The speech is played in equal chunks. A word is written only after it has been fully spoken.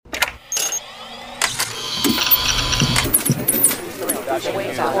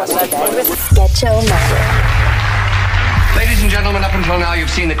Ladies and gentlemen, up until now you've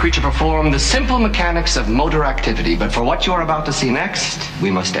seen the creature perform the simple mechanics of motor activity, but for what you are about to see next,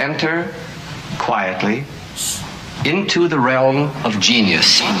 we must enter quietly into the realm of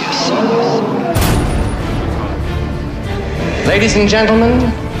genius. Ladies and gentlemen,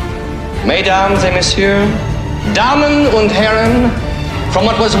 mesdames et messieurs, Damen und Herren, from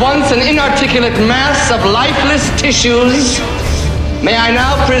what was once an inarticulate mass of lifeless tissues, may I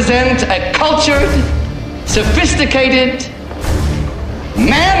now present a cultured, sophisticated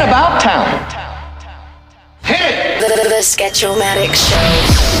man about town. Hit it! The Sketch-O-Matic Show.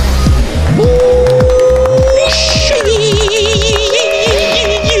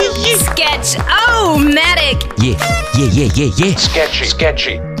 Sketch-O-Matic. Yeah.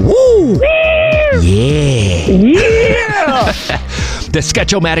 Sketchy. Woo! Yeah. The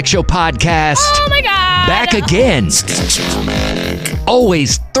Sketch-O-Matic Show podcast. Oh my God. Back again.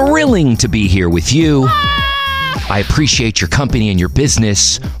 Always thrilling to be here with you. I appreciate your company and your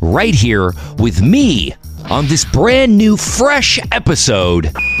business right here with me on this brand new, fresh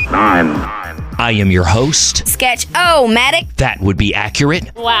episode. 9. I am your host. Sketch-O-Matic. That would be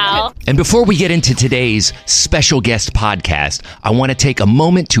accurate. Wow. And before we get into today's special guest podcast, I want to take a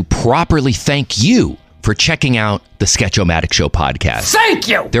moment to properly thank you for checking out the Sketch-O-Matic Show podcast. Thank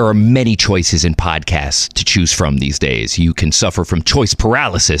you! There are many choices in podcasts to choose from these days. You can suffer from choice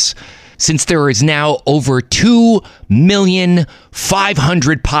paralysis since there is now over 2,500,000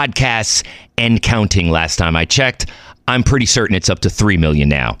 podcasts and counting last time I checked. I'm pretty certain it's up to 3 million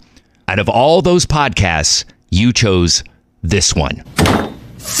now. Out of all those podcasts, you chose this one.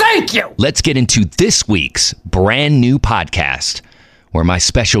 Thank you! Let's get into this week's brand new podcast, where my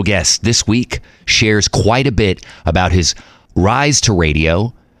special guest this week shares quite a bit about his rise to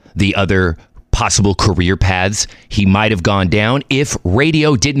radio, the other possible career paths he might have gone down if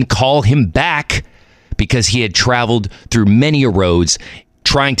radio didn't call him back, because he had traveled through many roads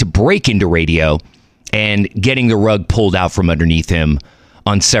trying to break into radio and getting the rug pulled out from underneath him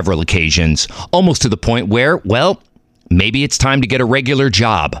on several occasions, almost to the point where, well, maybe it's time to get a regular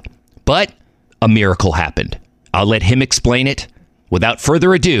job. But a miracle happened. I'll let him explain it. Without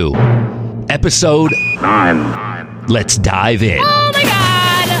further ado, episode 9. Let's dive in. Oh my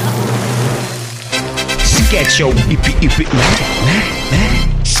God. Special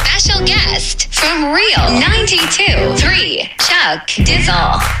guest from REAL92-3, Chuck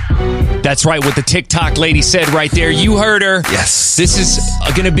Dizzle. That's right, what the TikTok lady said right there. You heard her. Yes. This is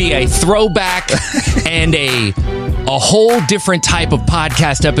going to be a throwback and a whole different type of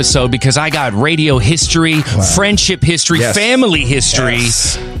podcast episode, because I got radio history, friendship history, family history.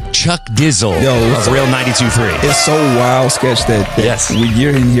 Yes. Chuck Dizzle of REAL92-3. It's so wild, Sketch, that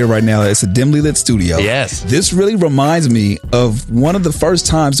you're in here right now. It's a dimly lit studio. Yes. This really reminds me of one of the first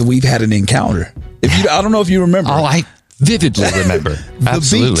times that we've had an encounter. I don't know if you remember. Oh, I vividly remember.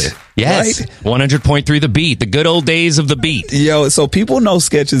 Absolutely. Beat, yes. right? 100.3 The Beat. The good old days of The Beat. Yo, so people know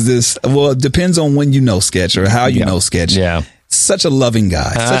Sketch is this. Well, it depends on when you know Sketch or how you know Sketch. Yeah. Such a loving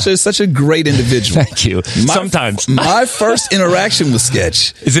guy. Such a great individual. Thank you. Sometimes. My first interaction with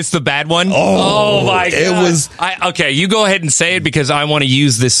Sketch. Is this the bad one? Oh my God. It was. Okay, you go ahead and say it, because I want to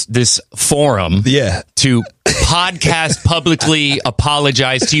use this forum to podcast publicly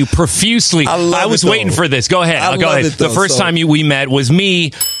apologize to you profusely. I was waiting for this. Go ahead. Go ahead. The first time we met was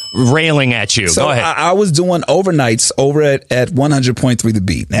me railing at you. So go ahead. I was doing overnights over at 100.3 The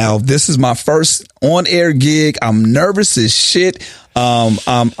Beat. Now, this is my first on-air gig. I'm nervous as shit.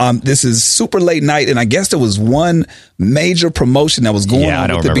 This is super late night, and I guess there was one major promotion that was going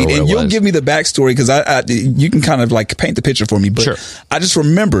on with The Beat. And you'll give me the backstory, because you can kind of like paint the picture for me. But sure. I just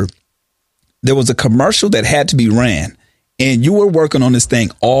remember there was a commercial that had to be ran, and you were working on this thing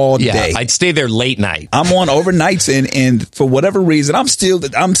all day. I'd stay there late night. I'm on overnights, and for whatever reason, I'm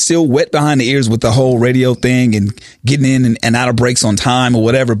still wet behind the ears with the whole radio thing and getting in and out of breaks on time or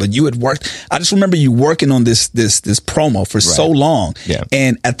whatever. But you had worked. I just remember you working on this promo for so long. Yeah.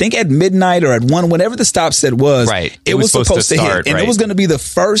 And I think at midnight or at 1, whenever the stop set was, it was supposed to hit, and it was going to be the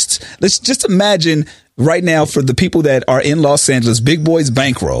first. Let's just imagine. Right now, for the people that are in Los Angeles, Big Boy's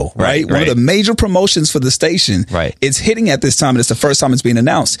Bankroll, right? One of the major promotions for the station. Right. It's hitting at this time, and it's the first time it's being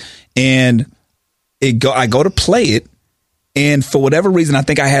announced. And I go to play it, and for whatever reason, I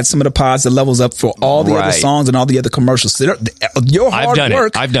think I had some of the pods, the levels up for all the other songs and all the other commercials. Your hard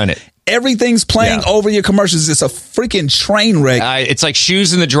work. I've done it. Everything's playing over your commercials. It's a freaking train wreck. It's like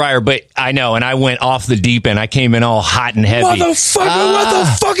shoes in the dryer, but I know. And I went off the deep end. I came in all hot and heavy. Motherfucker, what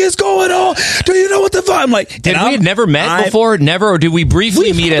the fuck is going on? Do you know what the fuck? I'm like, we had never met before? Never? Or did we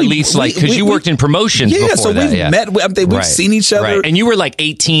briefly meet at least? Because you worked in promotions before so that. We've met. We've seen each other. Right. And you were like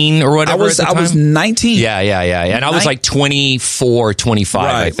 18 or whatever. I was 19. Yeah. And I was like 24, 25,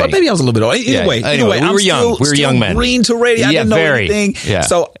 I think. Well, maybe I was a little bit old. Anyway, we were young. We were young men. Green to radio. I didn't know anything. Yeah.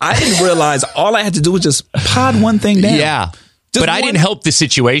 So I didn't realize all I had to do was just pod one thing down. Yeah. But I didn't help the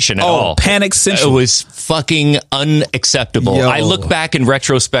situation at all. Panic central. It was fucking unacceptable. I look back in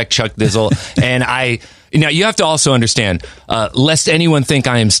retrospect, Chuck Dizzle, and now you have to also understand, lest anyone think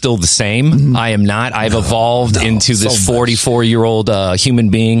I am still the same. I am not. I've evolved into this 44-year-old human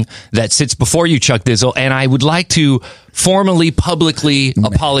being that sits before you, Chuck Dizzle, and I would like to formally, publicly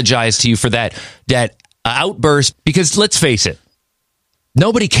apologize to you for that outburst, because let's face it,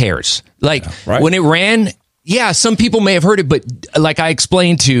 nobody cares. Like, when it ran, some people may have heard it, but like I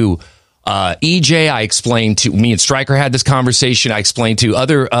explained to EJ, I explained to me and Stryker had this conversation. I explained to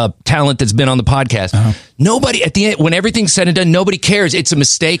other talent that's been on the podcast. Nobody at the end, when everything's said and done, nobody cares. It's a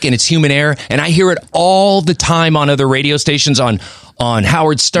mistake and it's human error. And I hear it all the time on other radio stations, on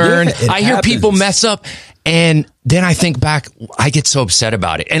Howard Stern. I hear people mess up. And then I think back, I get so upset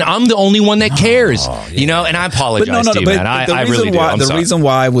about it. And I'm the only one that cares, and I apologize to you, man. I really do. The reason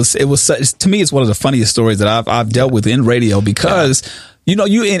why it was such, to me, it's one of the funniest stories that I've dealt with in radio, because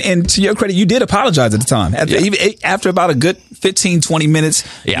you and to your credit, you did apologize at the time. After about a good 15, 20 minutes,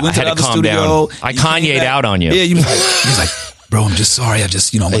 you went to the other studio. I Kanye'd out on you. Yeah, you was like, bro, I'm just sorry. I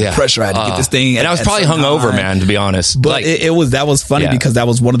just, I'm under pressure. I had to get this thing. And I was probably hungover, man, to be honest. But that was funny because that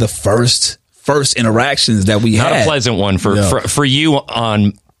was one of the first interactions that we had. Not a pleasant one for you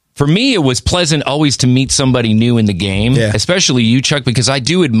on. For me, it was pleasant always to meet somebody new in the game, especially you, Chuck, because I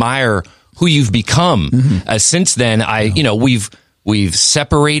do admire who you've become. Since then, we've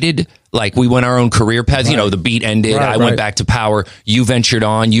separated. Like, we went our own career paths. The beat ended. I went back to power. You ventured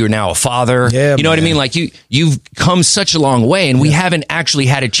on. You're now a father. Yeah, you know what I mean? Like, you've come such a long way, and we haven't actually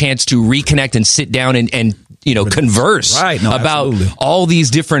had a chance to reconnect and sit down and converse about all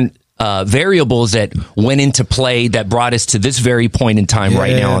these different variables that went into play that brought us to this very point in time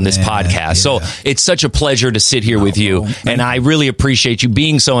right now on this podcast. So it's such a pleasure to sit here with you, and I really appreciate you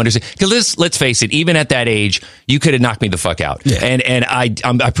being so understanding. Because let's face it, even at that age, you could have knocked me the fuck out, and I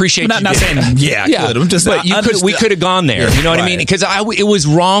appreciate you. Not saying I'm just, but we could have gone there. You know what I mean? Because it was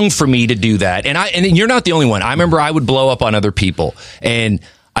wrong for me to do that, and you're not the only one. I remember I would blow up on other people, and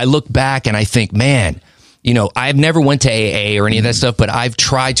I look back and I think, man. I've never went to AA or any of that stuff, but I've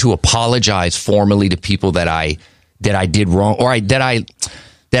tried to apologize formally to people that I did wrong, or that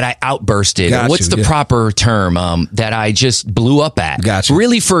I outbursted. What's the proper term? That I just blew up at.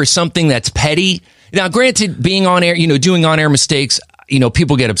 Really, for something that's petty. Now, granted, being on air, doing on air mistakes,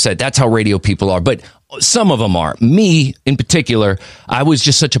 people get upset. That's how radio people are. But some of them are. Me, in particular, I was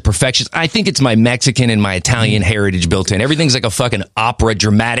just such a perfectionist. I think it's my Mexican and my Italian heritage built in. Everything's like a fucking opera,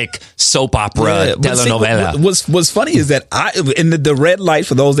 dramatic soap opera, telenovela. What's funny is that in the red light,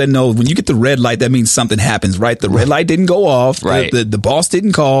 for those that know, when you get the red light, that means something happens, right? The red light didn't go off. Right. The boss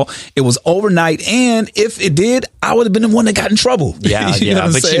didn't call. It was overnight. And if it did, I would have been the one that got in trouble. Yeah,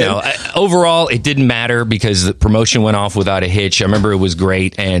 but overall, it didn't matter because the promotion went off without a hitch. I remember it was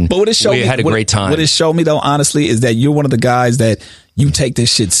great, and we had a great time. What it showed me, though, honestly, is that you're one of the guys that you take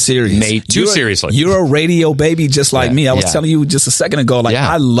this shit serious. Seriously. You're a radio baby just like me. I was telling you just a second ago,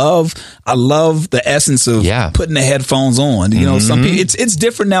 I love the essence of putting the headphones on. Some people, it's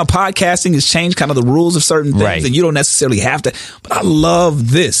different now. Podcasting has changed kind of the rules of certain things, and you don't necessarily have to. But I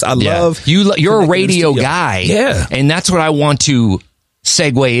love this. I love you're a radio guy. Yeah. And that's what I want to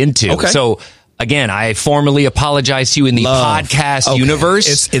segue into. Okay. So again, I formally apologize to you in the podcast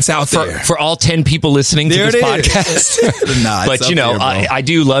universe. It's out there. For all 10 people listening to this podcast. But, I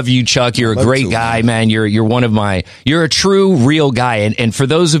do love you, Chuck. You're a great guy, man. You're one of you're a true, real guy. And for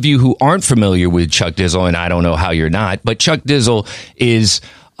those of you who aren't familiar with Chuck Dizzle, and I don't know how you're not, but Chuck Dizzle is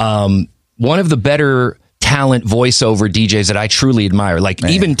one of the better talent voiceover DJs that I truly admire.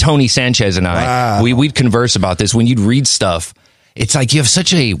 Even Tony Sanchez and I, we'd converse about this. When you'd read stuff, it's like you have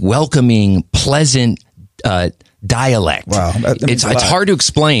such a welcoming, pleasant dialect. Wow. It's hard to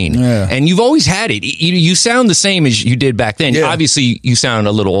explain. Yeah. And you've always had it. You sound the same as you did back then. Yeah. Obviously, you sound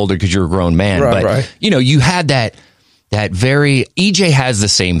a little older because you're a grown man. But, you had that that very EJ has the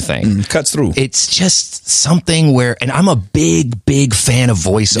same thing. Cuts through. It's just something where, and I'm a big fan of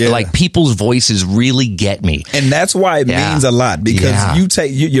voice. Yeah. Like people's voices really get me, and that's why it means a lot, because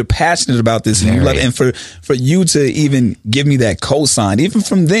you're passionate about this, and you love it. And for you to even give me that cosign, even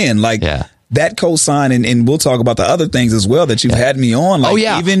from then, like. Yeah. That cosign, and we'll talk about the other things as well that you've had me on. Like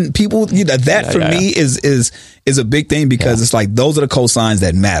even people, that for me is a big thing, because it's like those are the cosigns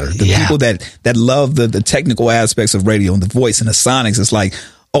that matter. The people that love the technical aspects of radio and the voice and the sonics. It's like,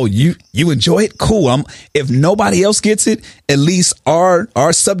 oh, you enjoy it? Cool. If nobody else gets it, at least our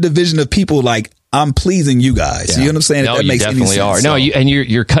subdivision of people, like, I'm pleasing you guys. Yeah. You know what I'm saying? No, that you makes definitely any sense. are. No,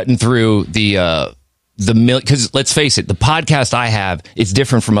 you're cutting through the because let's face it, the podcast I have is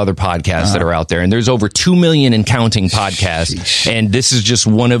different from other podcasts that are out there, and there's over 2 million and counting podcasts, and this is just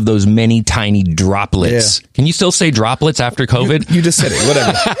one of those many tiny droplets. Yeah. Can you still say droplets after COVID? You just said it.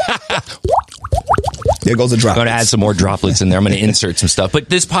 Whatever. There goes a droplet. I'm going to add some more droplets in there. I'm going to insert some stuff, but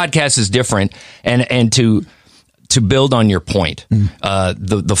this podcast is different, and to build on your point,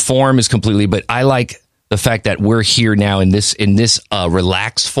 the form is completely. But I like the fact that we're here now in this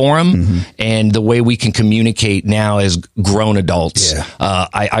relaxed forum, and the way we can communicate now as grown adults. Yeah.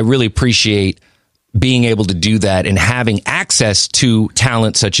 I really appreciate being able to do that and having access to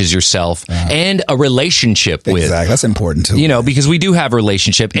talent such as yourself and a relationship with. Exactly. That's important too. You know, because we do have a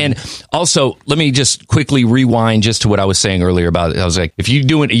relationship. And also, let me just quickly rewind just to what I was saying earlier about it. I was like, if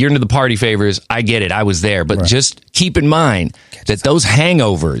you're into the party favors, I get it. I was there. But just keep in mind that those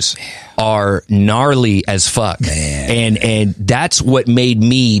hangovers are gnarly as fuck. Man. And that's what made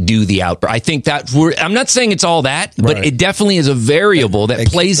me do the outburst. I think I'm not saying it's all that, but it definitely is a variable that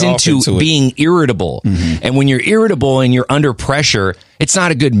plays into being irritable. And when you're irritable and you're under pressure, it's not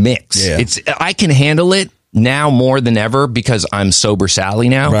a good mix. Yeah. I can handle it now more than ever because I'm sober Sally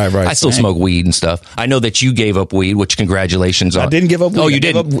now. Right. I still smoke weed and stuff. I know that you gave up weed, which congratulations on. I didn't give up weed. Oh, you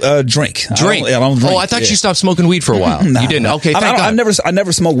didn't? Gave up, drink. I don't drink. Oh, I thought you stopped smoking weed for a while. You didn't? Okay, thank God. I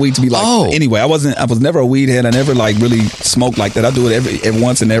never smoked weed to be like, anyway, I was never a weed head. I never like really smoked like that. I do it every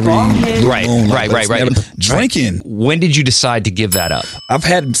once in every moon. Right. Drinking. When did you decide to give that up? I've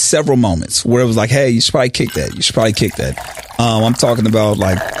had several moments where it was like, hey, you should probably kick that. I'm talking about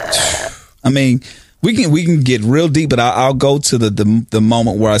like, I mean, we can get real deep, but I'll go to the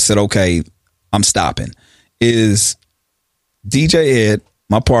moment where I said, okay, I'm stopping. Is DJ Hed,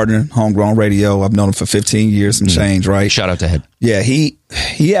 my partner, Homegrown Radio. I've known him for 15 years, some change, right? Shout out to Hed. Yeah, he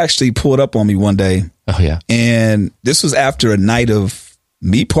actually pulled up on me one day. Oh, yeah. And this was after a night of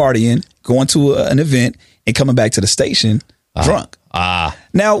me partying, going to an event, and coming back to the station drunk.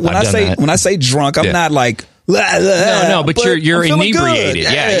 Now, when I say drunk, I'm not like, no, but you're inebriated.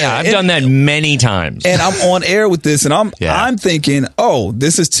 Yeah. I've done that many times. And I'm on air with this, and I'm thinking, oh,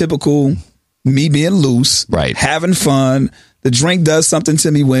 this is typical me being loose, right? Having fun. The drink does something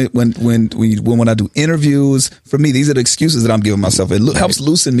to me when I do interviews. For me, these are the excuses that I'm giving myself. It helps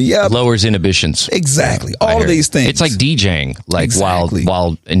loosen me up, lowers inhibitions. Exactly, all of these things. It's like DJing, like while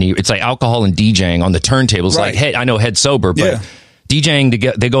it's like alcohol and DJing on the turntables. Right. Like, I know Hed's sober, but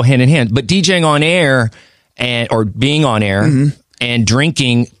DJing they go hand in hand. But DJing on air or being on air and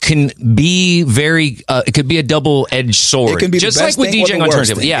drinking can be very, it could be a double-edged sword. It can be just like with DJing on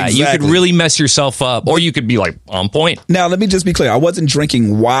turntable. Yeah, exactly. You could really mess yourself up, or you could be like on point. Now, let me just be clear. I wasn't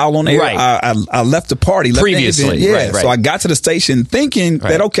drinking while on air. Right. I left the party. Previously. Yeah, so I got to the station thinking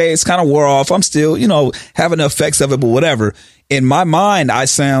that, okay, it's kind of wore off. I'm still, having the effects of it, but whatever. In my mind, I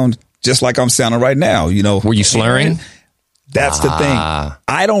sound just like I'm sounding right now. Were you slurring? That's the thing.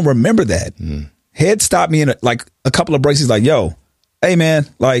 I don't remember that. Hed stopped me in a couple of breaks. He's like, yo, hey, man,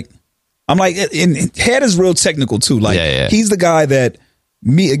 like, I'm like, and Hed is real technical too. Like, he's the guy that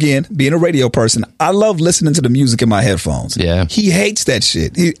me, again, being a radio person, I love listening to the music in my headphones. Yeah. He hates that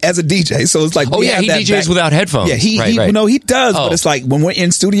shit as a DJ. So it's like, he DJs without headphones. Yeah, he does. But it's like when we're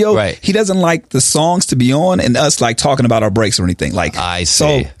in studio, he doesn't like the songs to be on and us like talking about our breaks or anything. Like, I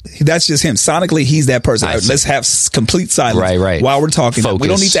see. So that's just him. Sonically, he's that person. Let's have complete silence while we're talking. Focus. We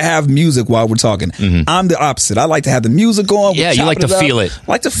don't need to have music while we're talking. I'm the opposite. I like to have the music on. Yeah, you like to feel it.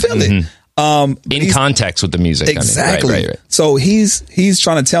 I like to feel it. In context with the music. Exactly. I mean. Right. So he's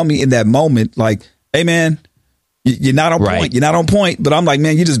trying to tell me in that moment, like, hey, man, you're not on point. You're not on point. But I'm like,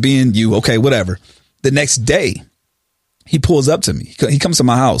 man, you're just being you. Okay, whatever. The next day, he pulls up to me. He comes to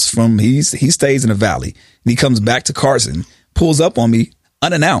my house he stays in the Valley. And he comes back to Carson, pulls up on me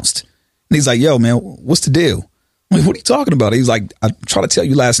unannounced. And he's like, yo, man, what's the deal? I'm like, what are you talking about? He was like, I tried to tell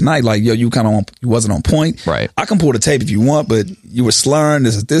you last night, like, yo, you wasn't on point. Right. I can pull the tape if you want, but you were slurring,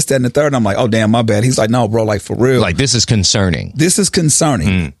 this, that, and the third. And I'm like, oh, damn, my bad. He's like, no, bro, like, for real. Like, this is concerning.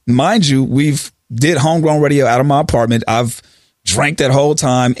 Mind you, we've did Homegrown Radio out of my apartment. I've drank that whole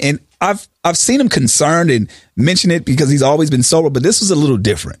time, and I've seen him concerned and mention it because he's always been sober, but this was a little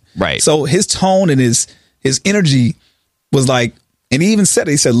different. Right. So his tone and his energy was like, and he even said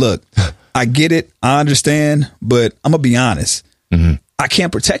it, he said, look, I get it, I understand, but I'm gonna be honest. I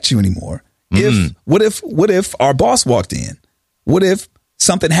can't protect you anymore. What if our boss walked in? What if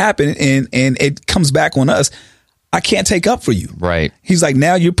something happened and it comes back on us? I can't take up for you. Right. He's like,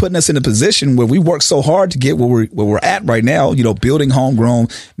 now you're putting us in a position where we work so hard to get where we're at right now, you know, building Homegrown,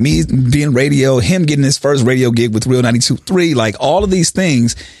 me being radio, him getting his first radio gig with Real 92.3, like all of these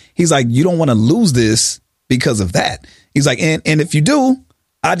things. He's like, you don't want to lose this because of that. He's like, and if you do,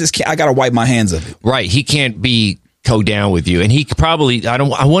 I got to wipe my hands of it. Right. He can't be down with you. And he probably,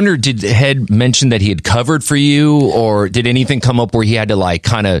 I wonder, did Hed mention that he had covered for you, or did anything come up where he had to like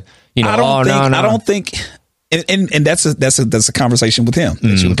kind of, you know, I don't think, and that's a conversation with him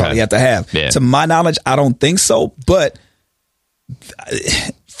that you would probably have to have. Yeah. To my knowledge, I don't think so, but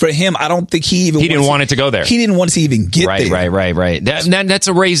for him, I don't think he didn't want it to go there. He didn't want to even get there. Right. That's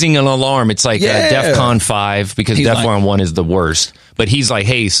a raising an alarm. It's like DEFCON 5, because DEFCON 1 is the worst. But he's like,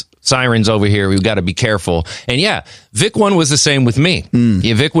 hey, sirens over here. We've got to be careful. And yeah, Vic 1 was the same with me.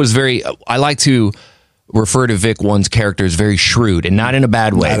 Yeah, Vic was I like to refer to Vic 1's character as very shrewd, and not in a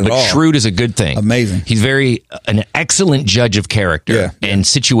bad way, but shrewd is a good thing. Amazing. He's an excellent judge of character and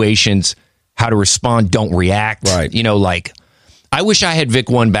situations, how to respond, don't react. Right. You know, like, I wish I had Vic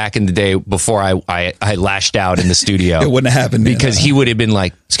 1 back in the day before I lashed out in the studio. It wouldn't have happened. Because he would have been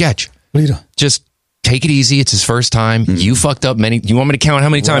like, Sketch, what are you doing? Just take it easy. It's his first time. You fucked up you want me to count how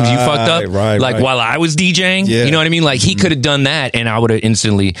many times you fucked up? While I was DJing? Yeah. You know what I mean? Like, he could have done that, and I would have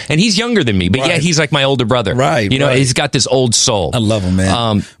instantly, and he's younger than me, but yet he's like my older brother. Right. You know, he's got this old soul. I love him,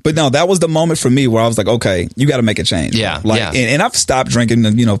 man. But no, that was the moment for me where I was like, okay, you got to make a change. Yeah. Like, and I've stopped drinking,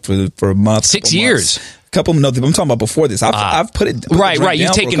 you know, for a month. 6 years. I'm talking about before this. I've put it right.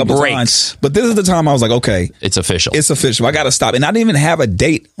 You've taken breaks, but this is the time I was like, okay, it's official. I got to stop, and I didn't even have a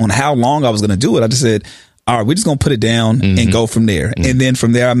date on how long I was going to do it. I just said, all right, we're just going to put it down and go from there. And then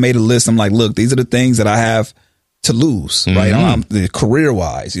from there, I made a list. I'm like, look, these are the things that I have to lose, right? Career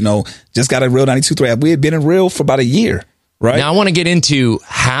wise, you know, just got a Real 92.3. We had been in Real for about a year, right? Now I want to get into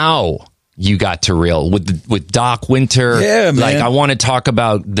how you got to Real with Doc Winter. Yeah, man. Like, I want to talk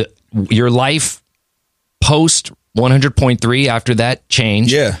about your life post 100.3 after that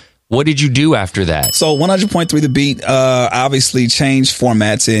change. Yeah. What did you do after that? So 100.3 The Beat obviously changed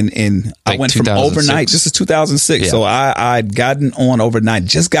formats, and I went from overnight. This is 2006. Yeah. So I'd gotten on overnight.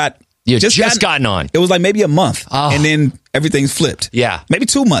 Just gotten on. It was like maybe a month, and then everything flipped. Yeah. Maybe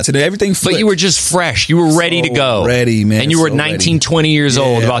 2 months, and then everything flipped. But you were just fresh. You were ready to go. Ready, man. And you were 19, 20 years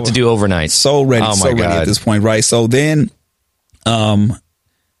old, about to do overnight. So ready. Oh, my so ready God. at this point, right? So then,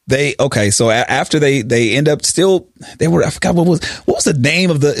 so after they end up I forgot what was the name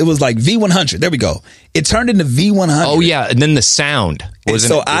of it was like V100. There we go. It turned into V100. Oh yeah. And then the sound.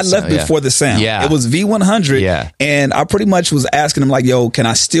 So I left before the sound. Yeah. It was V100. Yeah. And I pretty much was asking him like, yo, can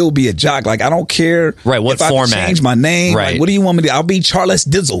I still be a jock? Like, I don't care. Right. What if format? I change my name. Right. Like, what do you want me to do? I'll be Charles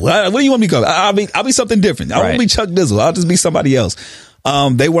Dizzle. What do you want me to go? I'll be something different. I won't be Chuck Dizzle. I'll just be somebody else.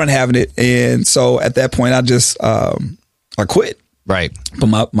 They weren't having it. And so at that point I just, I quit. Right.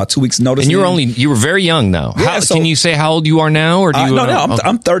 But my 2 weeks notice. And you were very young though. Yeah, can you say how old you are now, or do you?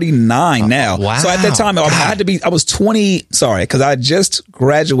 I'm 39 now. Wow. So at that time I was 20, because I just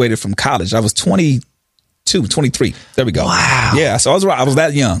graduated from college. I was 22, 23. There we go. Wow. Yeah. So I was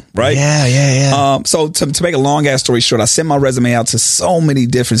that young, right? Yeah. So to make a long ass story short, I sent my resume out to so many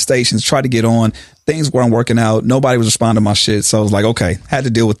different stations, tried to get on. Things weren't working out. Nobody was responding to my shit. So I was like, okay, had to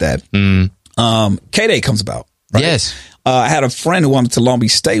deal with that. K-Day comes about. Right? Yes. I had a friend who wanted to Long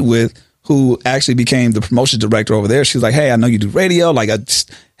Beach stay with, who actually became the promotion director over there. She was like, hey, I know you do radio. Like,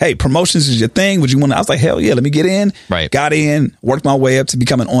 hey, promotions is your thing. Would you want to? I was like, hell yeah, let me get in. Right. Got in, worked my way up to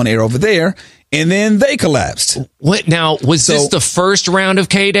becoming on air over there. And then they collapsed. What now? Was this the first round of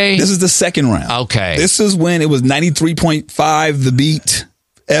K-Day? This is the second round. Okay. This is when it was 93.5 The Beat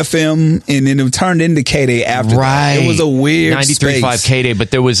FM, and then it turned into K-Day after that. It was a weird 93.5 K-Day,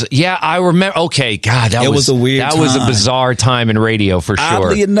 but there was, I remember, okay, God, that was a weird time. That was a bizarre time in radio for sure.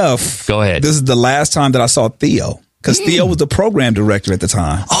 Oddly enough, go ahead. This is the last time that I saw Theo, because Theo was the program director at the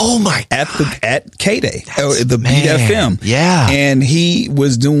time. Oh my God. At K-Day, the Beat FM. Yeah. And he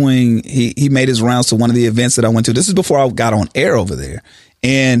was doing, he made his rounds to one of the events that I went to. This is before I got on air over there.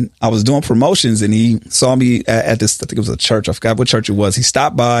 And I was doing promotions, and he saw me at this, I think it was a church. I forgot what church it was. He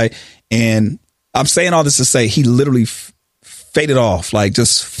stopped by, and I'm saying all this to say he literally faded off, like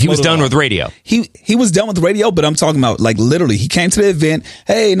just He was done off. with radio. He was done with radio, but I'm talking about like literally he came to the event.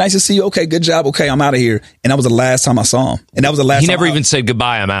 Hey, nice to see you. Okay, good job. Okay, I'm out of here. And that was the last time I saw him. And that was the last He time never even said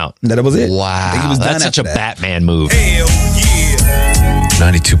goodbye, I'm out. That was it. Wow. I think he was done That's such a after that. Batman move. Hell yeah.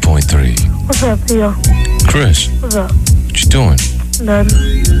 92.3. What's up, Theo? Chris, What's up? what you doing?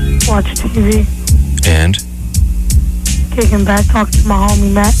 Nothing. Watch TV. And? Kicking back, talking to my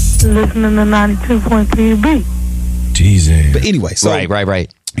homie Matt. Listening to 92.3 B. Jeez. But anyway, so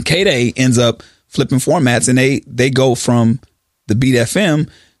Right. K-Day ends up flipping formats, and they go from the Beat FM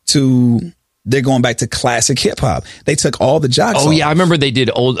to they're going back to classic hip hop. They took all the jocks. Oh off. yeah, I remember they did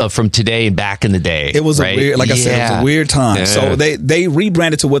old from today and back in the day. It was right? a weird, like I said, it was a weird time. Yeah. So they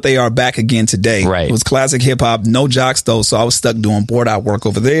rebranded to what they are back again today. Right. It was classic hip hop, no jocks though. So I was stuck doing board out work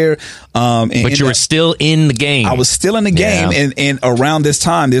over there. But you were still in the game. I was still in the game, Yeah. and around this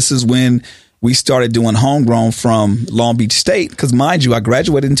time, this is when we started doing Homegrown from Long Beach State. Because mind you, I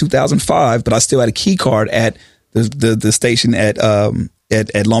graduated in 2005, but I still had a key card at the station at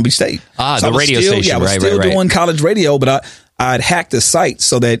Long Beach State. The radio station. Yeah, I was right, still right. doing college radio, but I'd hacked the site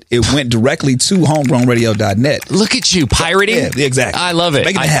so that it went directly to homegrownradio.net. Look at you pirating. Yeah, exactly. I love it.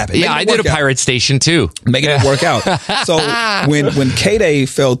 Making it happen. Yeah, I Making it did a work out. pirate station too. Making it work out. So when K-Day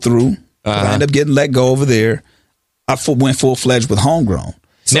fell through, I ended up getting let go over there. I went full-fledged with Homegrown.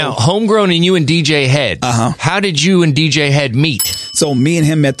 So, Now, Homegrown and you and DJ Hed. How did you and DJ Hed meet? So me and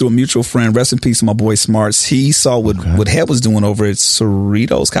him met through a mutual friend. Rest in peace to my boy Smarts. He saw what Hed was doing over at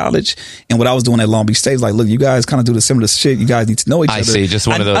Cerritos College and what I was doing at Long Beach State. He's like, look, you guys kind of do the similar shit. You guys need to know each other. I see. Just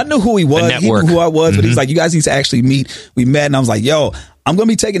one of the I knew who he was. He knew network. who I was, but he's like, you guys need to actually meet. We met and I was like, yo, I'm going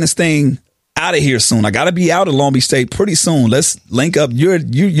to be taking this thing out of here soon. I got to be out at Long Beach State pretty soon. Let's link up. You're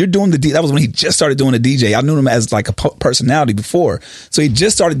doing the DJ. That was when he just started doing the DJ. I knew him as like a personality before. So he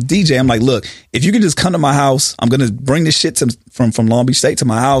just started DJ. I'm like, look, if you can just come to my house, I'm going to bring this shit from Long Beach State to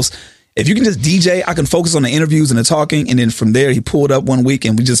my house. If you can just DJ, I can focus on the interviews and the talking. And then from there, he pulled up one week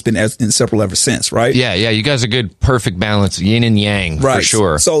and we just been inseparable ever since. Right. Yeah. You guys are good, perfect balance, yin and yang, right. for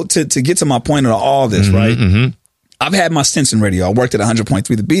sure. So to get to my point of all this, right. I've had my stints in radio. I worked at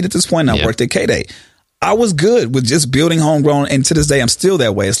 100.3 The Beat at this point, and I worked at K-Day. I was good with just building Homegrown, and to this day, I'm still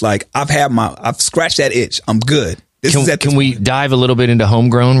that way. It's like I've scratched that itch. I'm good. Can we dive a little bit into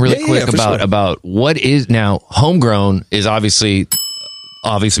Homegrown really quick sure. about what is now Homegrown is obviously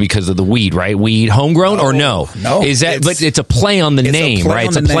because of the weed, right? Weed Homegrown or no? No. Is that but it's a play on the name, right?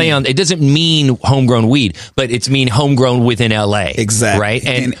 It's a play on it doesn't mean homegrown weed, but it's mean homegrown within LA. Exactly. Right?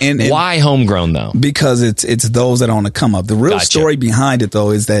 And why Homegrown though? Because it's those that are on the come up. The real story behind it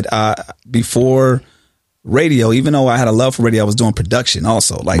though is that before radio, even though I had a love for radio, I was doing production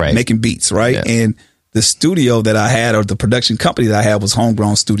also, like making beats, right? Yeah. And the studio that I had, or the production company that I had, was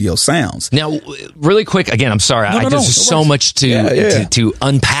Homegrown Studio Sounds. Now, really quick, again, I'm sorry. There's so much to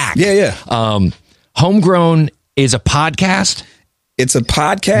unpack. Yeah. Homegrown is a podcast. It's a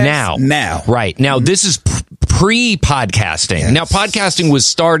podcast now. Right. Now, this is pre-podcasting. Yes. Now, podcasting was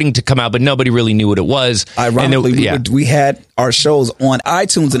starting to come out, but nobody really knew what it was. Ironically, we had our shows on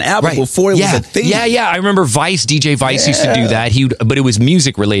iTunes and Apple before it was a thing. Yeah. I remember DJ Vice used to do that. But it was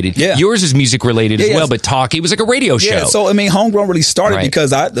music related. Yeah. Yours is music related as well, but talk. It was like a radio show. Yeah, so I mean, Homegrown really started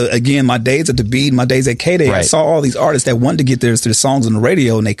because my days at the Beat, my days at K-Day, I saw all these artists that wanted to get their songs on the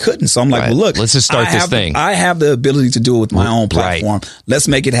radio and they couldn't. So I'm like, well, look, let's just start this thing. I have the ability to do it with my own platform. Let's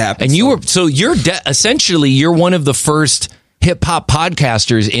make it happen. And you're essentially you're one of the first hip hop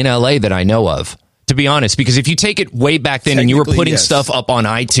podcasters in LA that I know of. To be honest, because if you take it way back then and you were putting stuff up on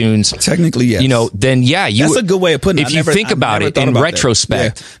iTunes, technically, yes. Then that's a good way of putting it. If you think about it in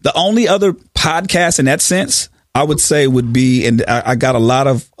retrospect, the only other podcast in that sense, I would say would be, and I got a lot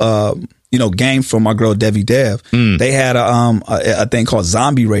of, game from my girl Devi Dev. They had a thing called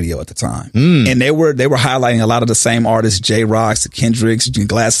Zombie Radio at the time, and they were highlighting a lot of the same artists, J Rocks, the Kendricks,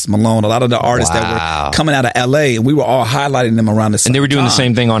 Glasses Malone, a lot of the artists that were coming out of LA, and we were all highlighting them around the same time. And they were doing the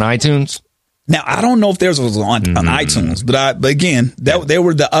same thing on iTunes. Now I don't know if theirs was on iTunes, but again, they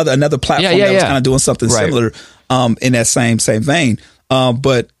were another platform that was kind of doing something similar in that same vein.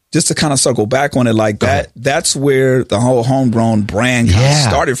 But just to kind of circle back on it like that, that's where the whole Homegrown brand kind of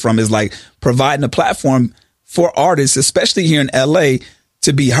started from, is like providing a platform for artists, especially here in LA,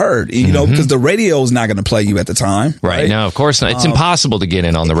 to be heard, because the radio is not going to play you at the time. Right. No, of course not. It's impossible to get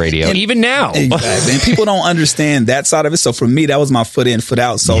in on the radio, even now. Exactly. And people don't understand that side of it. So for me, that was my foot in, foot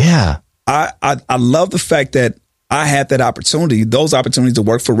out. So I love the fact that I had that opportunity, those opportunities to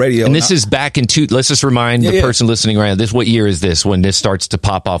work for radio. And this is back in let's just remind the person listening right now, what year is this when this starts to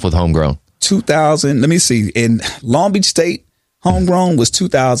pop off with Homegrown? 2000, let me see, in Long Beach State, Homegrown was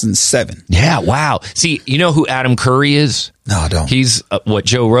 2007. Yeah, wow. See, you know who Adam Curry is? No, I don't. He's what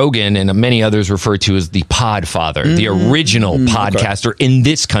Joe Rogan and many others refer to as the Podfather, the original podcaster in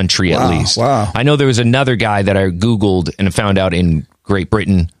this country, at least. Wow. I know there was another guy that I Googled and found out in Great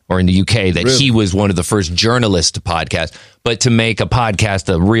Britain or in the UK that he was one of the first journalists to podcast. But to make a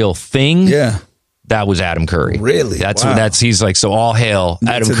podcast a real thing, that was Adam Curry. Really? That's he's like, so all hail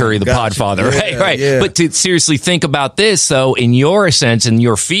Adam Curry, the Podfather. Right. Yeah. But to seriously think about this, though, in your sense, in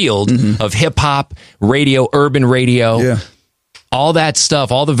your field of hip hop, radio, urban radio, all that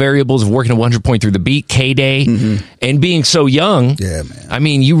stuff, all the variables of working at 100 through the beat, K-Day, and being so young. Yeah, man. I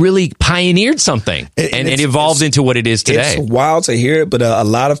mean, you really pioneered something, and it evolved into what it is today. It's wild to hear it, but a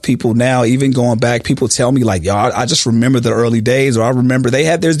lot of people now, even going back, people tell me like, yo, I just remember the early days, or I remember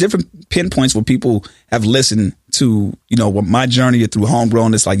there's different pinpoints where people have listened to, my journey through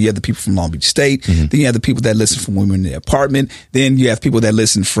Homegrown. It's like you have the people from Long Beach State, then you have the people that listen from when we were in the apartment, then you have people that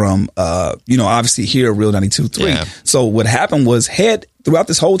listen from, obviously here at Real 92.3. Yeah. So what happened was Hed, throughout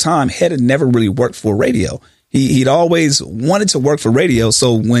this whole time, Hed had never really worked for radio. He'd always wanted to work for radio.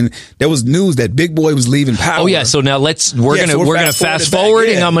 So when there was news that Big Boy was leaving Power. Oh yeah. So now we're gonna fast forward,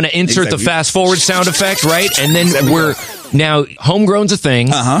 and I'm gonna insert the fast forward sound effect, right? And then now Homegrown's a thing.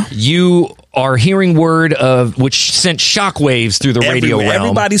 You are hearing word of which sent shockwaves through the radio realm.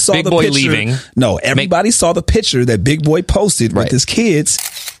 Everybody saw Big the Boy picture. Leaving. No, everybody saw the picture that Big Boy posted with his kids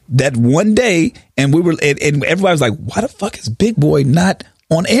that one day, and and everybody was like, "Why the fuck is Big Boy not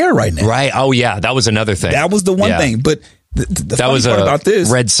on air right now?" Right. Oh yeah, that was another thing. That was the one thing. But the funny part about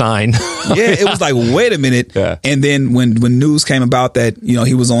this, red sign. It was like, wait a minute. Yeah. And then when news came about that,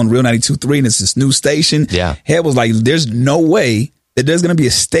 he was on Real 92.3 and it's this new station. Yeah. Hed was like, there's no way that there's going to be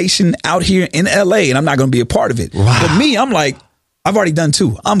a station out here in LA and I'm not going to be a part of it. Wow. But me, I'm like, I've already done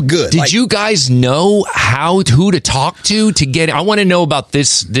 2. I'm good. Did you guys know who to talk to get? I want to know about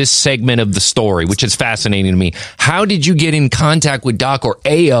this segment of the story, which is fascinating to me. How did you get in contact with Doc or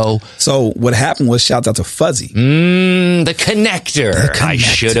AO? So what happened was, shout out to Fuzzy, the connector. I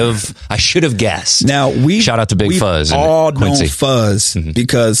should have guessed. Now shout out to Big Fuzz. All known Fuzz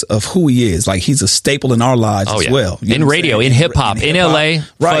because of who he is. Like he's a staple in our lives as well. In radio, in hip hop, in LA,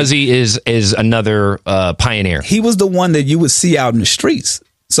 Fuzzy is another pioneer. He was the one that you would see out in the streets.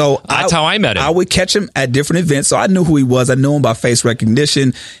 So that's how I met him. I would catch him at different events. So I knew who he was. I knew him by face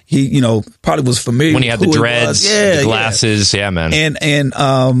recognition. He, probably was familiar when he had the dreads, the glasses. Yeah, man.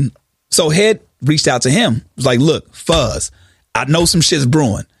 And so Hed reached out to him. He was like, look, Fuzz, I know some shit's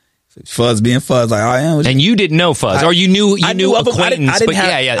brewing. Fuzz being Fuzz, like I am. And you didn't know Fuzz, or you knew acquaintance, but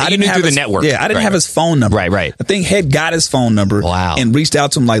you knew through the network. Yeah, I didn't have his phone number. Right. I think Hed got his phone number. Wow. And reached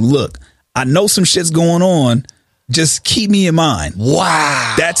out to him like, look, I know some shit's going on. Just keep me in mind.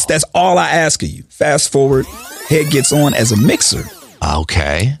 Wow. That's all I ask of you. Fast forward, Hed gets on as a mixer.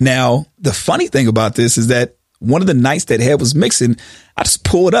 Okay. Now, the funny thing about this is that one of the nights that Hed was mixing, I just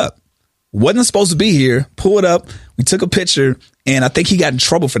pulled up. Wasn't supposed to be here. Pulled up. We took a picture, and I think he got in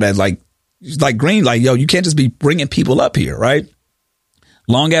trouble for that. Like Green, yo, you can't just be bringing people up here, right?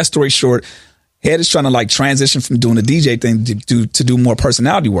 Long ass story short, Hed is trying to transition from doing the DJ thing to do more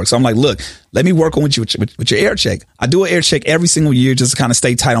personality work. So I'm like, look, let me work on with your air check. I do an air check every single year just to kind of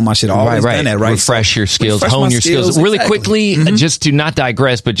stay tight on my shit. I always done that, right? Refresh your skills, hone your skills. Really quickly, just to not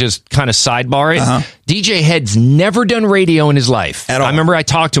digress, but just kind of sidebar it. DJ Hed's never done radio in his life. At all. I remember I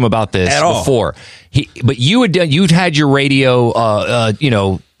talked to him about this before. But you'd had your radio,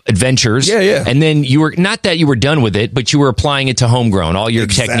 adventures. Yeah. And then you were, not that you were done with it, but you were applying it to Homegrown, all your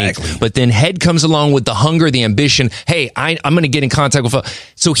techniques. But then Hed comes along with the hunger, the ambition. Hey, I'm going to get in contact with.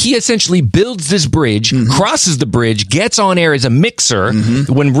 So he essentially builds this bridge, crosses the bridge, gets on air as a mixer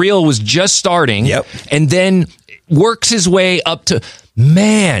when Real was just starting, and then works his way up to.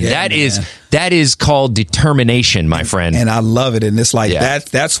 That is called determination, my friend. And I love it. And it's like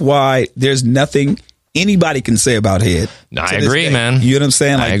that's why there's nothing anybody can say about Hed. No, I agree, man. You know what I'm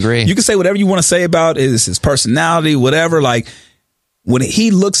saying? I agree. You can say whatever you want to say about his personality, whatever. Like when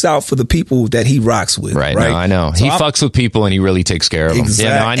he looks out for the people that he rocks with. Right. No, I know. So he fucks with people and he really takes care of them.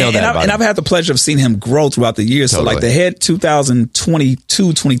 Yeah, no, I know that. And I've had the pleasure of seeing him grow throughout the years. Totally. So like the Hed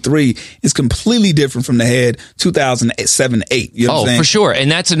 2022-23 is completely different from the Hed 2007-8. You know what I'm saying? For sure. And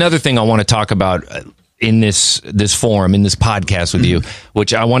that's another thing I want to talk about in this forum, in this podcast with you,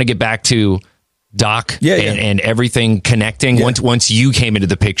 which I want to get back to. Doc and everything connecting once you came into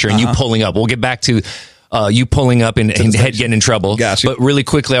the picture and you pulling up. We'll get back to you pulling up and Hed getting in trouble. Gotcha. But really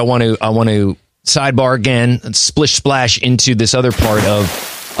quickly, I want to sidebar again, splish splash into this other part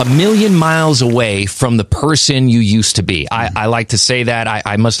of a million miles away from the person you used to be. I like to say that.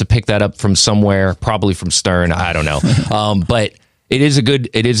 I must have picked that up from somewhere, probably from Stern. I don't know. But it is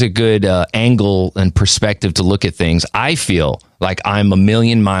a good angle and perspective to look at things. I feel like I'm a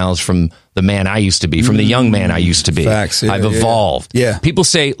million miles from the man I used to be, from the young man I used to be. Facts. Yeah, I've evolved. Yeah. People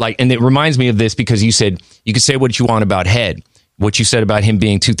say, like, and it reminds me of this because you said you can say what you want about Hed. What you said about him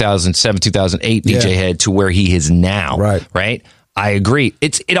being 2007, 2008 DJ Hed to where he is now. Right? I agree.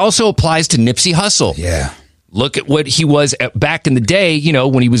 It also applies to Nipsey Hussle. Yeah. Look at what he was back in the day, you know,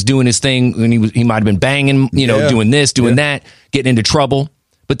 when he was doing his thing, when he might have been banging, you know, doing this, doing that, getting into trouble.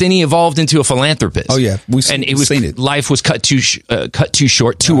 But then he evolved into a philanthropist. Oh yeah, we've seen it. Life was cut too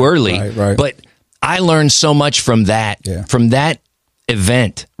short, too early. Right. But I learned so much from that. Yeah. From that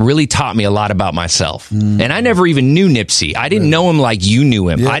event, really taught me a lot about myself. And I never even knew Nipsey. I didn't know him like you knew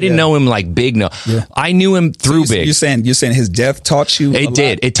him. I didn't know him like Big. No, I knew him through Big. You're saying his death taught you? It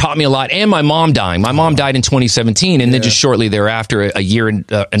did. It taught me a lot. And my mom dying. My mom died in 2017, and then just shortly thereafter, a year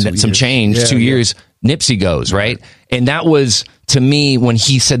and some change, 2 years. Nipsey goes, right? And that was, to me, when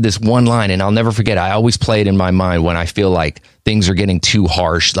he said this one line, and I'll never forget, I always play it in my mind when I feel like things are getting too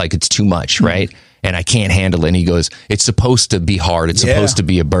harsh, like it's too much, right? And I can't handle it. And he goes, it's supposed to be hard. It's supposed to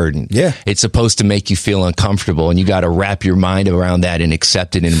be a burden. Yeah. It's supposed to make you feel uncomfortable. And you got to wrap your mind around that and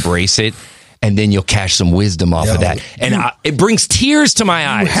accept it and embrace it. And then you'll catch some wisdom off of that. And it brings tears to my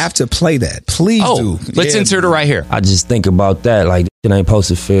eyes. You have to play that. Please do. Let's insert it right here. I just think about that. Like, it ain't supposed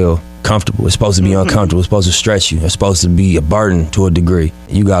to feel comfortable. It's supposed to be uncomfortable. It's supposed to stretch you. It's supposed to be a burden to a degree.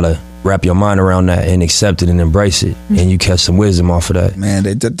 You got to wrap your mind around that and accept it and embrace it. And you catch some wisdom off of that. Man,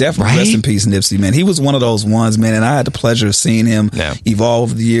 definitely rest in peace, Nipsey, man. He was one of those ones, man. And I had the pleasure of seeing him evolve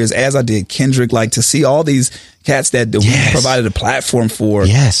over the years, as I did Kendrick. Like, to see all these cats that we provided a platform for.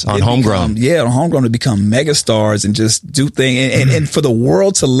 Yes, on Homegrown. On Homegrown, to become mega stars and just do things. And for the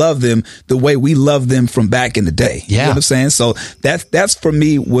world to love them the way we love them from back in the day. You know what I'm saying? So that's for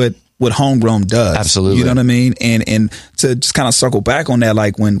me what Homegrown does. Absolutely. You know what I mean? And to just kind of circle back on that,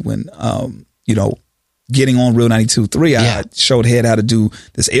 like when you know, getting on Real 92.3, I showed Hed how to do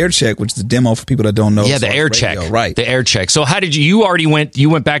this air check, which is a demo for people that don't know. Yeah, the air check. Right. The air check. So how did you already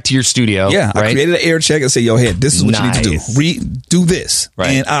went back to your studio? Yeah, right? I created an air check and said, yo, Hed, this is what you need to do. Do this. Right.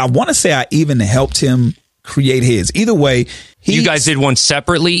 And I want to say I even helped him create his. Either way, you guys did one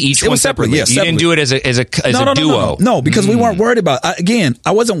separately, each one separately. Yeah, you didn't do it as a duo. No, because we weren't worried about.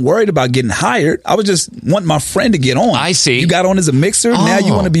 I wasn't worried about getting hired. I was just wanting my friend to get on. I see. You got on as a mixer. Now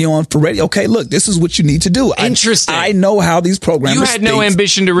you want to be on for radio. Okay, look, this is what you need to do. Interesting. I know how these programs. You had no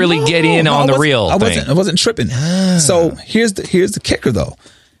ambition to really get in on the real thing. I wasn't tripping. So here's the kicker though.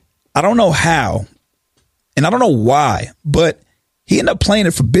 I don't know how, and I don't know why, but he ended up playing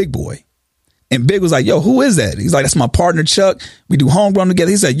it for Big Boy. And Big was like, yo, who is that? He's like, that's my partner, Chuck. We do Homegrown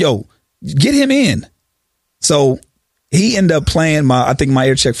together. He said, yo, get him in. So he ended up playing my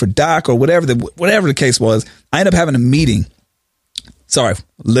air check for Doc or whatever the case was. I ended up having a meeting. Sorry,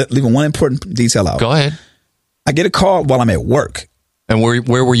 leaving one important detail out. Go ahead. I get a call while I'm at work. And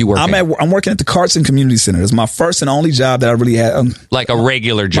where were you working? I'm working at the Carson Community Center. It's my first and only job that I really had. Like a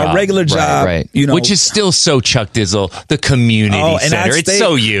regular job. My regular job. Right. You know, which is still so Chuck Dizzle, the community center. It's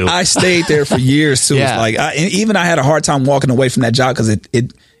so you. I stayed there for years too. Yeah. It's like, I had a hard time walking away from that job because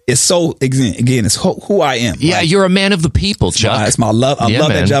it's so, again, it's who I am. Yeah, like, you're a man of the people, Chuck. It's my love. I love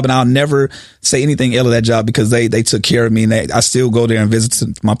that job, and I'll never say anything ill of that job because they took care of me, and I still go there and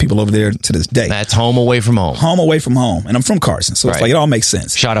visit my people over there to this day. That's home away from home. Home away from home, and I'm from Carson, so it's like it all makes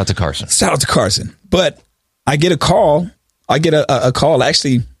sense. Shout out to Carson. But I get a call. I get a call.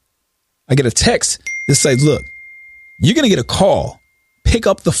 Actually, I get a text that says, "Look, you're gonna get a call. Pick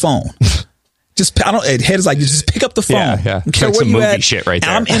up the phone." Hed is like, just pick up the phone. Yeah. Care That's where some you movie at. shit right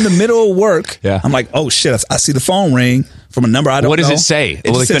there. I'm in the middle of work. Yeah. I'm like, oh shit, I see the phone ring from a number I don't know. What does it say?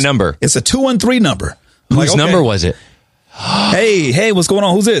 Like the number? It's a 213 number. Whose number was it? Hey, what's going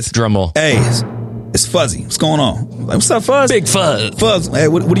on? Who's this? Drum roll. Hey, it's Fuzzy. What's going on? I'm like, what's up, Fuzz? Big Fuzz. Fuzz, hey,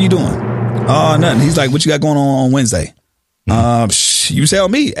 what are you doing? Oh, nothing. He's like, what you got going on Wednesday? You tell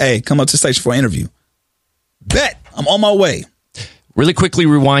me. Hey, come up to the station for an interview. Bet. I'm on my way. Really quickly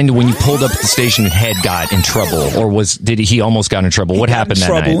rewind when you pulled up at the station and Hed got in trouble, or did he almost got in trouble? What happened that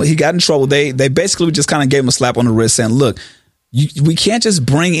night? He got in trouble. They basically just kind of gave him a slap on the wrist saying, look, we can't just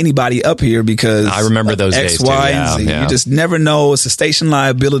bring anybody up here because I remember those X, days Y, too. and Z. Yeah. You just never know. It's a station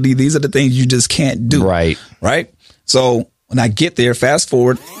liability. These are the things you just can't do. Right. So when I get there, fast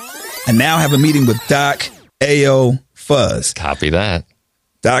forward, I now have a meeting with Doc, Ayo, Fuzz. Copy that.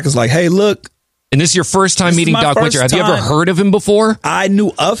 Doc is like, hey, look, And this is your first time meeting Doc Winter. Have you ever heard of him before? I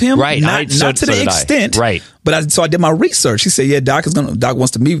knew of him, right? Not to the extent, right? But so I did my research. He said, "Yeah, Doc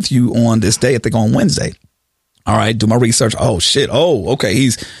wants to meet with you on this day. I think on Wednesday." All right, do my research. Oh shit. Oh, okay.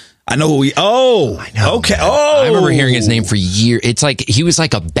 I know who he. Oh, I know. Okay. Oh, I remember hearing his name for years. It's like he was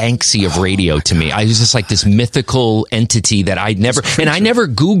like a Banksy of radio to me. I was just like this mythical entity that I never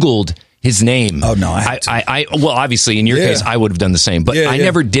Googled his name. Oh no, I well, obviously in your case, I would have done the same, but I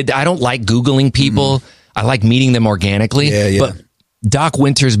never did. I don't like Googling people. I like meeting them organically. But Doc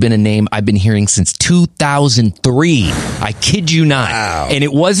Winter's been a name I've been hearing since 2003. I kid you not. Wow. And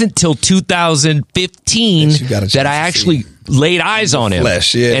it wasn't till 2015 that I actually laid eyes on him.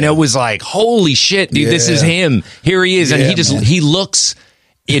 And it was like, holy shit, dude, this is him. Here he is. And he looks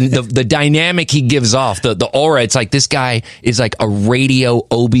in the dynamic he gives off, the aura. It's like this guy is like a radio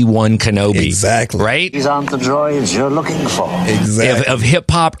Obi-Wan Kenobi. Exactly. Right? These aren't the droids you're looking for. Exactly. Of hip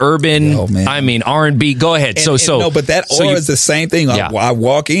hop, urban, I mean R&B. Go ahead. No, but that aura is the same thing. I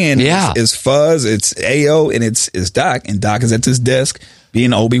walk in, it's Fuzz, it's AO, and it's Doc, and Doc is at this desk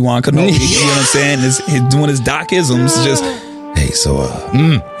being Obi-Wan Kenobi. You know what I'm saying? He's doing his Doc-isms. Just, hey, so,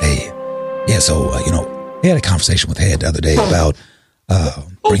 we had a conversation with Hed the other day about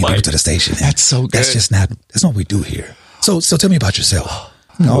bringing people to the station. That's so good. That's not what we do here. So tell me about yourself.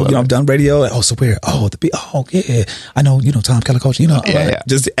 I've done radio. Oh, so where? Oh, yeah. I know, Tom Kellicoach,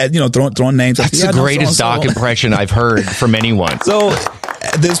 just, throwing names. That's the greatest Doc impression I've heard from anyone. So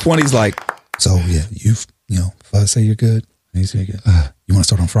at this point, he's like, so yeah, Fuzz say you're good. And he said, you want to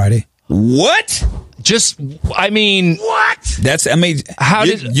start on Friday? What? What?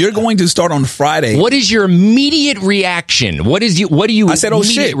 You're going to start on Friday. What is your immediate reaction? What do you I said, oh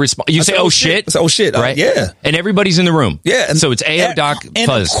shit. You say, oh shit? I said, oh shit. Right? Yeah. And everybody's in the room. Yeah. And so it's AO, Doc, and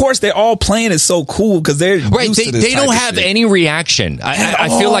Fuzz. of course, they're all playing it so cool because they're used to this They don't have any reaction. I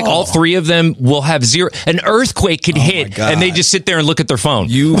feel like all three of them will have zero. An earthquake could hit and they just sit there and look at their phone.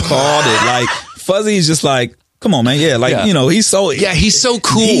 You called it. Like, Fuzzy is just like, come on, man. Yeah, he's so... Yeah, he's so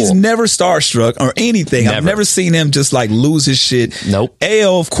cool. He's never starstruck or anything. I've never seen him just, like, lose his shit. Nope.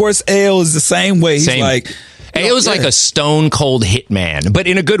 AO, of course, AO is the same way. He's like... AO's like a stone cold hitman, but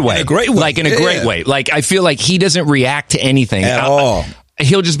in a good way. In a great way. Like, in a great way. Like, I feel like he doesn't react to anything. At all.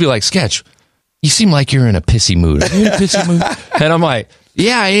 He'll just be like, Sketch, you seem like you're in a pissy mood. Are you in a pissy mood? And I'm like...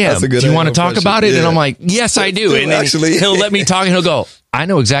 Yeah, I am. Do you want to talk about it? Yeah. And I'm like, yes, I do. And then he'll let me talk and he'll go, I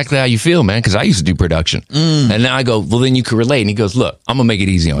know exactly how you feel, man, because I used to do production. And then I go, well, then you can relate. And he goes, look, I'm going to make it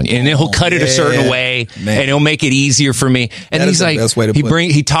easy on you. And then he'll cut it a certain way and he'll make it easier for me. And he's like,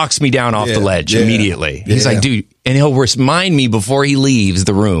 he talks me down off the ledge immediately. He's like, dude, and he'll remind me before he leaves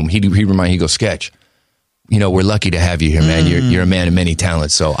the room. He goes, Sketch, we're lucky to have you here, man. You're a man of many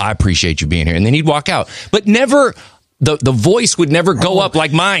talents. So I appreciate you being here. And then he'd walk out, but never... The voice would never go up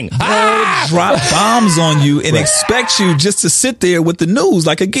like mine. Drop bombs on you and expect you just to sit there with the news.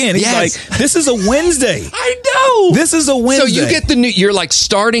 Like, again, he's like, this is a Wednesday. I know. This is a Wednesday. So you get you're like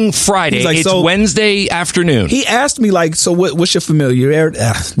starting Friday. Like, it's Wednesday afternoon. He asked me, like, so what's your familiarity?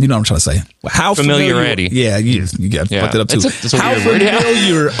 You know what I'm trying to say. How familiarity. Yeah, you got to put that up too. That's how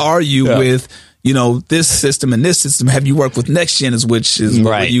familiar are you with... this system and this system? Have you worked with Next Gen, which is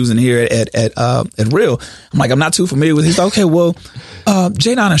what we're using here at Real? I'm like, I'm not too familiar with it. He's like, okay, well,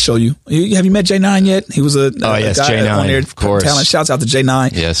 J9, I'll show you. Have you met J9 yet? He was a guy J9, on there. Of course. Talent. Shouts out to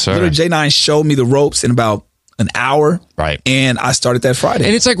J9. Yes, sir. Literally, J9 showed me the ropes in about an hour. Right. And I started that Friday.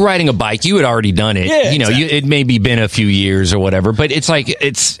 And it's like riding a bike. You had already done it. Yeah, it maybe been a few years or whatever, but it's like,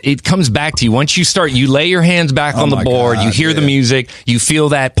 it comes back to you. Once you start, you lay your hands back on the board, you hear the music, you feel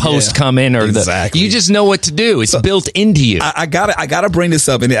that post come in you just know what to do. It's built into you. I gotta bring this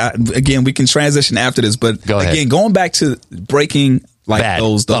up. And again, we can transition after this, but again, going back to breaking like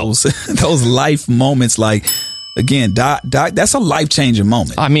those life moments, like, again, Doc, that's a life-changing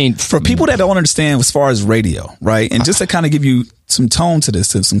moment. I mean, for people that don't understand as far as radio, right? And just to kind of give you some tone to this,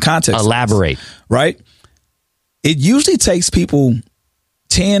 to some context. Elaborate. Right? It usually takes people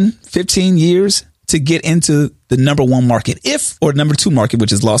 10, 15 years to get into the number one market, or number two market,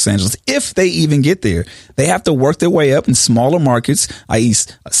 which is Los Angeles. If they even get there, they have to work their way up in smaller markets, i.e.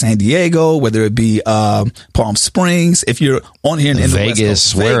 San Diego, whether it be Palm Springs, if you're on here in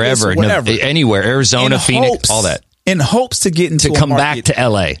Vegas, the West Coast, wherever, anywhere, Arizona, Phoenix, all that. In hopes to get into come back to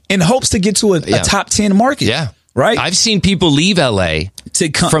LA. In hopes to get to a top 10 market. Yeah. Right? I've seen people leave LA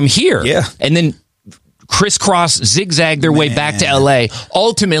from here. Yeah. And then crisscross, zigzag their way back to LA,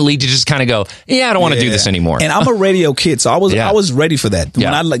 ultimately to just kind of go, I don't want to do this anymore. And I'm a radio kid, so I was ready for that.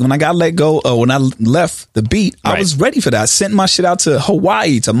 When I got let go, when I left the beat, I was ready for that. I sent my shit out to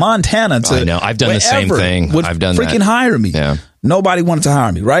Hawaii, to Montana, to I know. I've done the same thing. I've done freaking hire me. Yeah. Nobody wanted to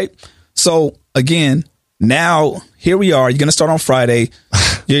hire me, right? So again, now here we are. You're going to start on Friday.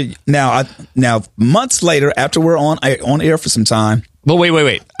 Now months later, after we're on air for some time. Well,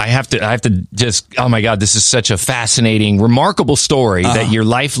 wait. I have to just, oh my God, this is such a fascinating, remarkable story that your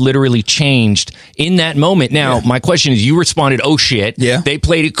life literally changed in that moment. Now, my question is, you responded, oh shit. Yeah. They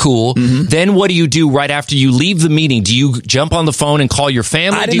played it cool. Mm-hmm. Then what do you do right after you leave the meeting? Do you jump on the phone and call your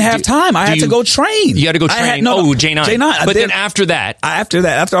family? I didn't have time. I had to go train. You had to go train? J9. J9. But then after that, after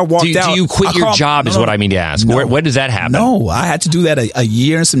I walked out. Do you quit your job is what I mean to ask. No. Where does that happen? No, I had to do that a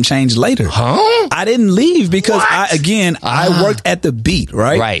year and some change later. Huh? I didn't leave because I worked at the beat,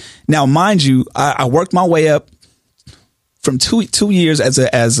 right? Right. Now, mind you, I worked my way up from 2 years as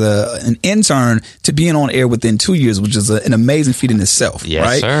an intern to being on air within 2 years, which is an amazing feat in itself. Yes,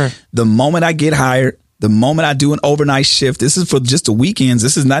 right? Sir. The moment I get hired, the moment I do an overnight shift, this is for just the weekends.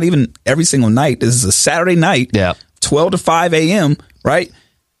 This is not even every single night. This is a Saturday night, 12 to 5 a.m., right?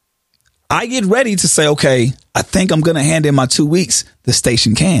 I get ready to say, okay, I think I'm going to hand in my 2 weeks. The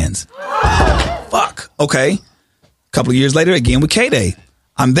station cans. Fuck. Okay. A couple of years later, again with K-Day.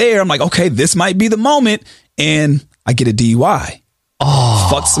 I'm there. I'm like, okay, this might be the moment. And I get a DUI.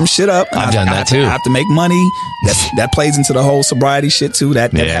 Fuck some shit up. I've done that too. I have to make money. That plays into the whole sobriety shit too.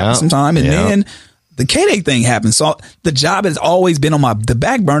 That happens sometime. And then the K-Day thing happened. So the job has always been on the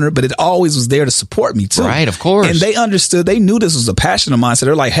back burner, but it always was there to support me too. Right, of course. And they understood. They knew this was a passion of mine. So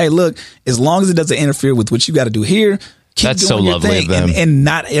they're like, hey, look, as long as it doesn't interfere with what you got to do here, keep That's doing so your lovely thing. of them. And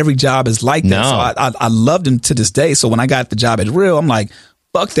not every job is like that. No. So I loved them to this day. So when I got the job at Real, I'm like,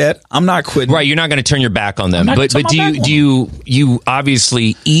 fuck that. I'm not quitting. Right, you're not going to turn your back on them. But do you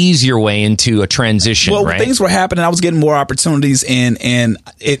obviously ease your way into a transition, well, right? Things were happening. I was getting more opportunities and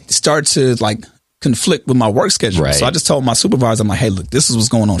it started to like conflict with my work schedule. Right. So I just told my supervisor, I'm like, hey, look, this is what's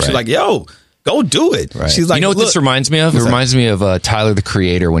going on. Right. She's like, yo, go do it. Right. She's like, you know what this reminds me of? It reminds me of Tyler, the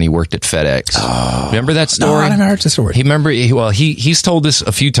Creator, when he worked at FedEx. Remember that story? No, I never heard the story. He's told this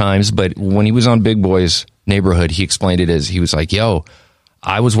a few times, but when he was on Big Boy's Neighborhood, he explained it as, he was like, yo,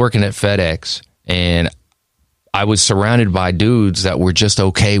 I was working at FedEx and I was surrounded by dudes that were just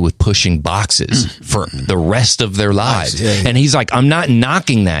okay with pushing boxes for the rest of their lives. Yeah. And he's like, I'm not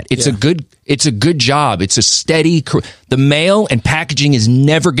knocking that. It's a good job. It's a steady, the mail and packaging is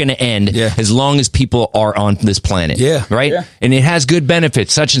never going to end as long as people are on this planet. Yeah. Right. Yeah. And it has good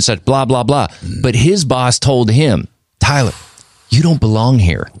benefits, such and such, blah, blah, blah. But his boss told him, Tyler, you don't belong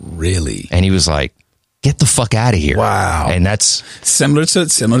here. Really? And he was like, get the fuck out of here. Wow. And that's similar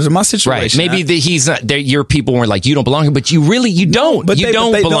to my situation. Right. Maybe he's not there. Your people were like, you don't belong here, but you don't. But you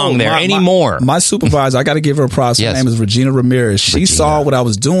don't belong there anymore. My supervisor, I got to give her a props. Her name is Regina Ramirez. She saw what I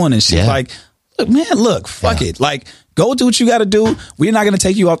was doing and she's like, look, fuck it. Like, go do what you got to do. We're not going to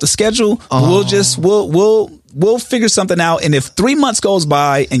take you off the schedule. We'll figure something out. And if 3 months goes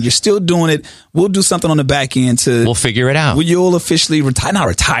by and you're still doing it, we'll do something on the back end we'll figure it out. You'll officially not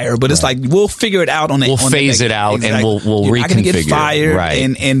retire, but it's like, we'll figure it out we'll phase it out and we'll reconfigure. You're not going to get fired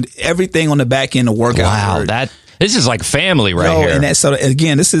and everything on the back end will work out. Wow. This is like family here. And I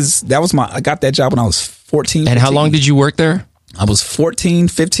got that job when I was 14. 15. And how long did you work there? I was 14,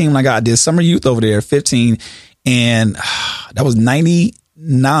 15 when I did summer youth over there, 15. And that was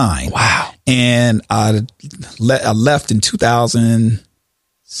 99. Wow. And I left in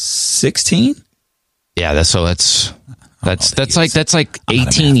 2016. Yeah, that's like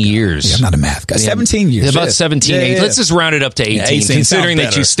 18 years. Yeah, I'm not a math guy. 17 years. About 17. Yeah. Let's just round it up to 18, considering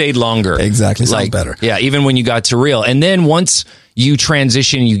that you stayed longer. Exactly. Sounds better. Yeah, even when you got to Real. And then once you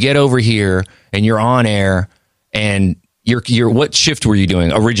transition, you get over here and you're on air and you're what shift were you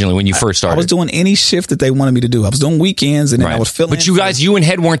doing originally when you first started? I was doing any shift that they wanted me to do. I was doing weekends and then I was filling in. But you and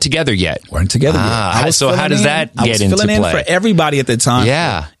Hed weren't together yet. Weren't together yet. So how does that get into play? I was filling in for everybody at the time.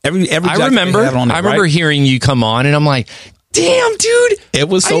 Yeah. Every I remember hearing you come on and I'm like, damn, dude. It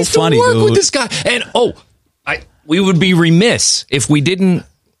was so funny, dude. I used to work with this guy. And we would be remiss if we didn't.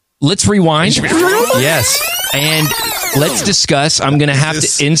 Let's rewind. Yes. And let's discuss. I'm going to have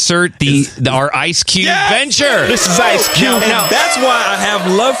to insert our Ice Cube venture. This is Ice Cube. Now, that's why I have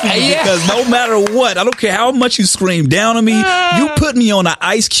love for you because no matter what, I don't care how much you scream down on me, you put me on an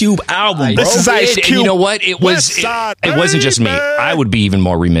Ice Cube album, bro. This is Ice Cube. And you know what? It wasn't just me. I would be even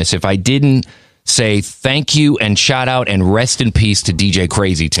more remiss if I didn't say thank you and shout out and rest in peace to DJ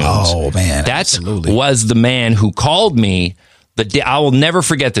Crazy Tunes. Oh, man. That was the man who called me. I will never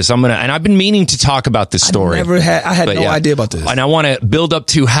forget this. And I've been meaning to talk about this story. I had no idea about this. And I want to build up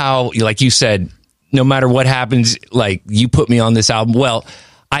to how, like you said, no matter what happens, like you put me on this album. Well,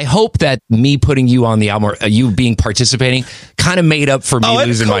 I hope that me putting you on the album, or you being participating, kind of made up for me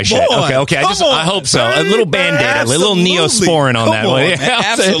losing my shit. Okay. I hope so. A little Band-Aid, a little Neosporin on that one.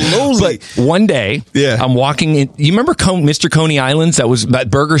 Absolutely. But one day, I'm walking in. You remember Mr. Coney Islands? That was that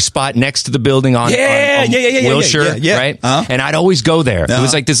burger spot next to the building on Wilshire, right? And I'd always go there. It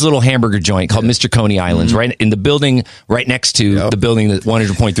was like this little hamburger joint called Mr. Coney Islands, right in the building right next to the building that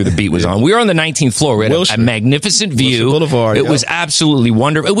 100.3 The Beat was on. We were on the 19th floor. We had a magnificent view. Boulevard, it was absolutely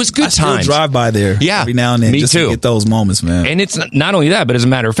wonderful. It was good times. I still drive by there every now and then just to get those moments, man. And it's not only that, but as a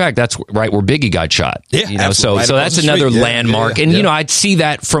matter of fact, that's right where Biggie got shot. Yeah, you know, so that's another landmark. And, you know, I'd see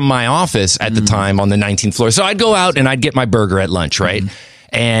that from my office at the time on the 19th floor. So I'd go out and I'd get my burger at lunch, right?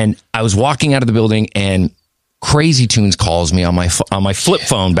 And I was walking out of the building and Crazy Tunes calls me on my flip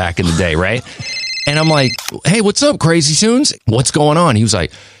phone back in the day, right? And I'm like, hey, what's up, Crazy Tunes? What's going on? He was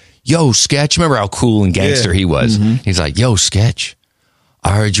like, yo, Sketch. Remember how cool and gangster he was? He's like, yo, Sketch,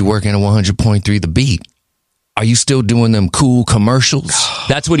 I heard you working at 100.3 The Beat. Are you still doing them cool commercials?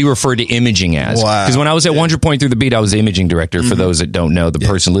 That's what he referred to imaging as. Because when I was at 100.3 The Beat, I was the imaging director. For those that don't know, the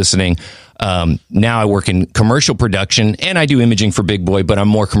person listening. Now I work in commercial production and I do imaging for Big Boy, but I'm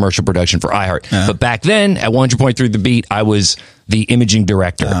more commercial production for iHeart. But back then at 100.3 The Beat, I was the imaging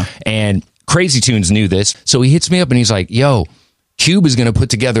director. And Crazy Tunes knew this. So he hits me up and he's like, yo, Cube is going to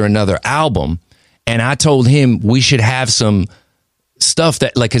put together another album. And I told him we should have some stuff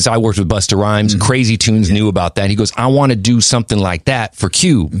that, like, because I worked with Busta Rhymes, Crazy Tunes knew about that. He goes, I want to do something like that for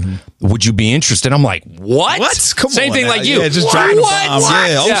Cube. Would you be interested? I'm like, what? Same thing like you. Just dropping the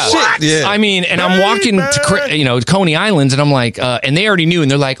bomb. Shit. I mean, and I'm walking to Coney Islands, and I'm like, and they already knew,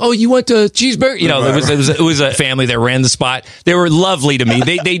 and they're like, oh, you went to Cheeseburger? You know, it was a family that ran the spot. They were lovely to me.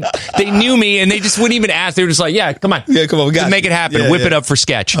 They knew me, and they just wouldn't even ask. They were just like, yeah, come on, we got make it happen, whip it up for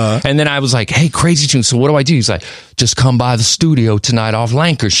Sketch. And then I was like, hey, Crazy Tunes, so what do I do? He's like, just come by the studio tonight off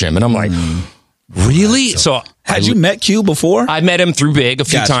Lancashire. And I'm like, really? So had you met Q before? I met him through Big a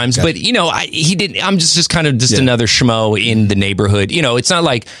few times, but you know, he didn't. I'm just kind of another schmo in the neighborhood. You know, it's not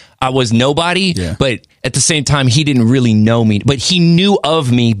like I was nobody, but at the same time, he didn't really know me, but he knew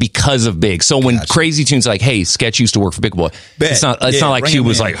of me because of Big. So when Crazy Tunes like, hey, Sketch used to work for Big Boy, it's not like Q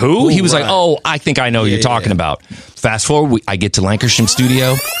was like, who? He was like, oh, I think I know who you're talking about. Fast forward, I get to Lancashire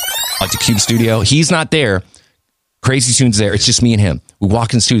studio, to Cube studio. He's not there. Crazy Tunes there. It's just me and him. We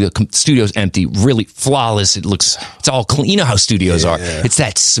walk in the studio. Studio's empty, really flawless. It's all clean. You know how studios are. It's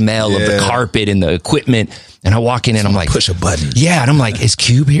that smell of the carpet and the equipment. And I walk in and I'm like, push a button. Yeah. And I'm like, is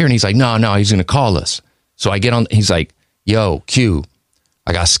Cube here? And he's like, no, he's going to call us. So I get on. He's like, yo, Cube,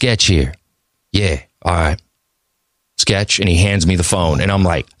 I got Sketch here. Yeah. All right. Sketch. And he hands me the phone. And I'm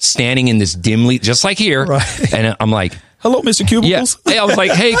like standing in this dimly, just like here. Right. And I'm like, hello, Mr. Cubicles. Yeah. Hey, I was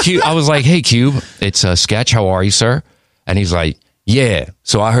like, hey, Cube. It's Sketch. How are you, sir? And he's like, yeah.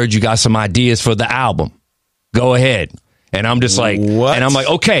 So I heard you got some ideas for the album. Go ahead. And I'm just like, what? And I'm like,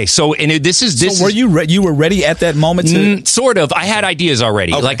 okay. So, and were you were ready at that moment? Sort of. I had ideas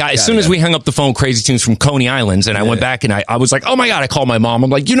already. Okay, as soon as we hung up the phone, Crazy Tunes from Coney Islands, and I went back and I was like, oh my God, I called my mom. I'm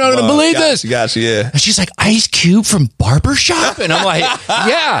like, you're not going to believe this. Gotcha, yeah. And she's like, Ice Cube from Barbershop? And I'm like,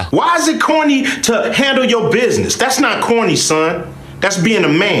 yeah. Why is it corny to handle your business? That's not corny, son. That's being a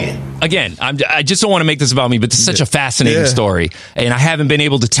man. Again, I just don't want to make this about me, but this is such a fascinating story, and I haven't been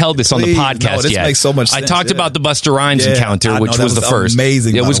able to tell this on the podcast this yet. Makes so much sense. I talked about the Busta Rhymes encounter, which was the first.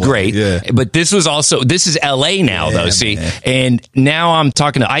 Amazing. It was great. Yeah. But this is LA now, though. See, and now I'm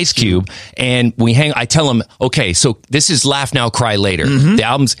talking to Ice Cube, and I tell him, okay, so this is Laugh Now, Cry Later. The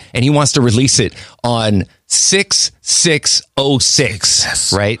album's, and he wants to release it on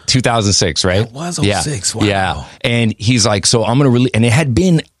 6/6/06, right? 2006, right? It was 06. Wow. Yeah. And he's like, so I'm going to release, and it had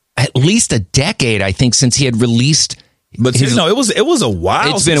been at least a decade, I think, since he had released. But it was a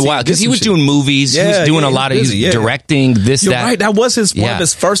while. It's been a while because he was doing movies. He was doing a lot of directing this, You're that. Right. That was one of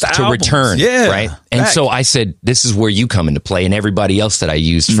his first albums. To return. Yeah. Right. And so I said, this is where you come into play, and everybody else that I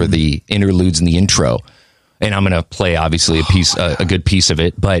used for the interludes and the intro. And I'm going to play, obviously, a good piece of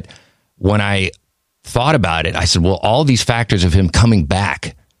it. But when I thought about it, I said, well, all these factors of him coming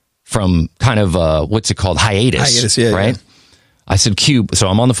back from kind of what's it called, hiatus, right? Yeah. I said, Cube. So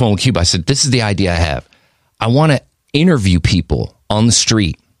I'm on the phone with Cube. I said, this is the idea I have. I want to interview people on the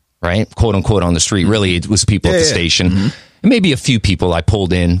street, right? Quote unquote on the street. Really, it was people at the station. And maybe a few people I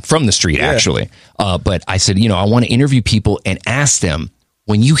pulled in from the street, actually. But I said, I want to interview people and ask them,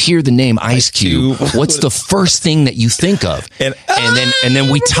 when you hear the name Ice Cube, what's the first thing that you think of? And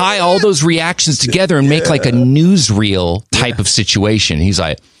then we tie all those reactions together and make like a newsreel type of situation. He's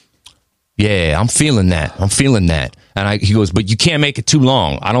like, yeah, I'm feeling that. And he goes, but you can't make it too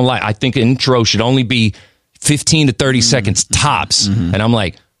long. I think an intro should only be 15 to 30 seconds tops. And I'm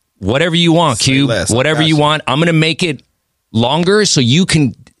like, whatever you want, Cube, whatever you want. I'm going to make it longer so you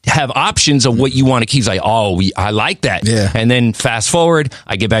can have options of what you want to keep. It's like, I like that. Yeah. And then fast forward,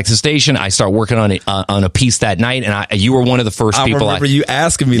 I get back to the station. I start working on it on a piece that night, and you were one of the first people. I remember you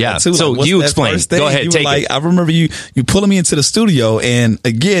asking me that too. So like, you explain. Go ahead, take it. I remember you pulling me into the studio, and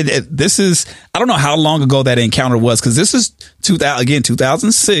again, this is, I don't know how long ago that encounter was, because this is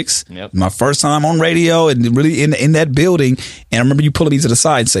 2006. Yep. My first time on radio and really in that building. And I remember you pulling me to the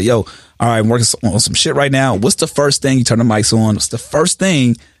side and say, "Yo, all right, I'm working on some shit right now. What's the first thing?" You turn the mics on. What's the first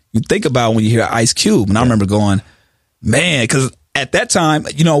thing you think about when you hear Ice Cube? And I remember going, man, because at that time,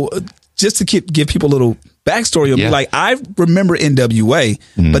 just to give people a little backstory, like, I remember NWA,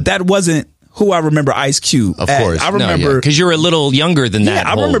 but that wasn't who I remember Ice Cube. Of course. I remember, because you're a little younger than that.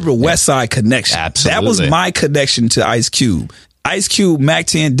 I remember West Side Connection. Absolutely. That was my connection to Ice Cube. Ice Cube, Mac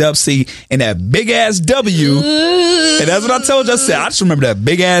 10, Dub C, and that big ass W. And that's what I told you. I said, I just remember that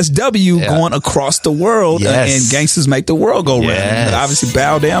big ass W going across the world. And Gangsters Make the World Go Round. But obviously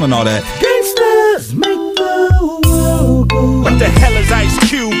Bow Down and all that. Gangsters make the world go round. What the hell is Ice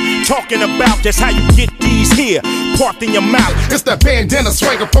Cube talking about? That's how you get these here parked in your mouth. It's the bandana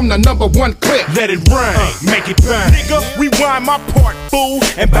swagger from the #1 clip. Let it rain, make it bang. Nigga, rewind my part, fool,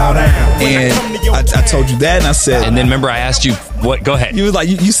 and bow down. And I told you that, and I said, and then remember I asked you, what? Go ahead. You was like,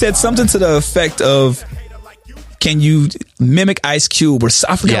 you said something to the effect of, can you mimic Ice Cube? Or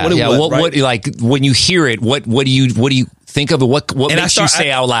I forgot what it was. What like when you hear it? What do you think of it? What makes you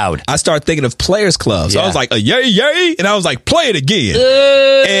say out loud? I started thinking of Players Club. So I was like, yay, yay. And I was like, play it again.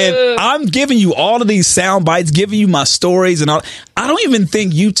 And I'm giving you all of these sound bites, giving you my stories and all. I don't even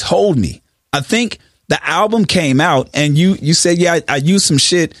think you told me. I think the album came out and you said, I used some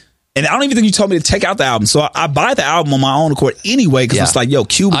shit. And I don't even think you told me to take out the album. So I buy the album on my own accord anyway, because it's like, yo,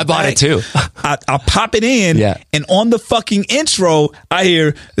 Cube. I bought it too. I pop it in, and on the fucking intro, I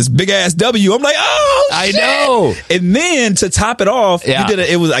hear this big ass W. I'm like, oh, shit. I know. And then to top it off, you did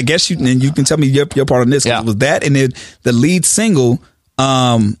it was, I guess and you can tell me your part on this. It was that, and then the lead single,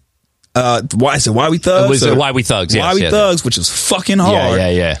 Why We Thugs? It was Why We Thugs, Why We Thugs, which was fucking hard.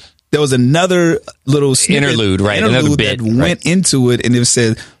 Yeah. There was another little interlude, right? Another bit that went into it, and it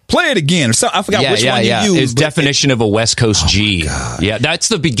said, play it again. Or something. I forgot which one you used. It's definition of a West Coast G. Yeah, that's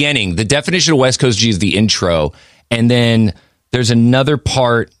the beginning. The definition of West Coast G is the intro. And then there's another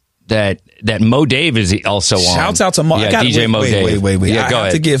part that Mo Dave is also on. Shouts out to Mo. Yeah, DJ Mo Dave. Wait. Yeah, I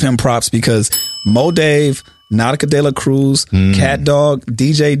have to give him props, because Mo Dave, Nautica De La Cruz, Cat Dog,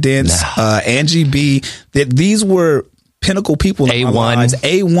 DJ Dents, Angie B, these were pinnacle people in my lives.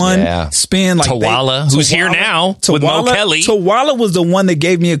 A1, Spin, like Tawala, who's here now with Mo Kelly. Tawala was the one that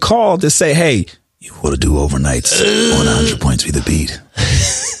gave me a call to say, hey, you want to do overnights on 100.3 The Beat.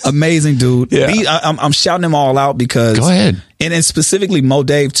 Amazing dude. I'm shouting them all out because, go ahead. And then specifically Mo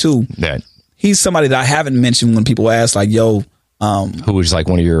Dave too. He's somebody that I haven't mentioned when people ask, like, yo, who was like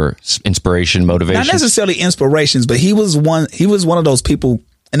one of your inspiration, motivations? Not necessarily inspirations, but he was one of those people.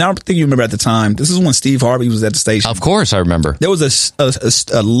 And I don't think you remember at the time. This is when Steve Harvey was at the station. Of course, I remember. There was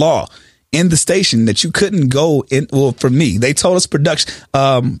a law in the station that you couldn't go in. Well, for me, they told us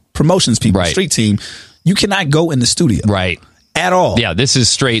promotions people, street team, you cannot go in the studio, at all. Yeah, this is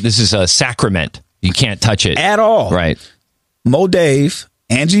straight. This is a sacrament. You can't touch it at all. Right. Mo Dave,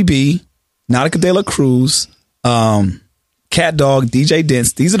 Angie B, Nautica De La Cruz, Cat Dog, DJ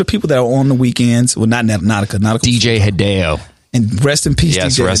Dents. These are the people that are on the weekends. Well, not Nautica. DJ Hideo. And rest in peace,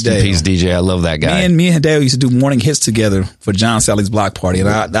 yes, DJ. Rest in peace, DJ. I love that guy. Me and Hideo used to do morning hits together for John Sally's block party, and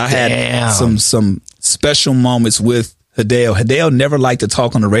I had some special moments with Hideo. Hideo never liked to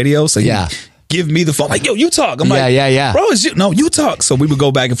talk on the radio, so he give me the phone, like, yo, you talk. I'm like, bro, it's you. No, you talk. So we would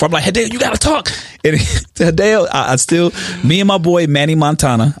go back and forth. I'm like, Hideo, you gotta talk. And to Hideo, I still, me and my boy Manny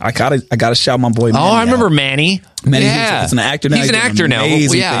Montana. I gotta shout my boy Manny. Oh, I remember Manny. Manny, he's an actor now. He's an actor now.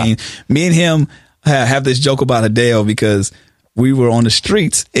 Thing. Me and him have this joke about Hideo because we were on the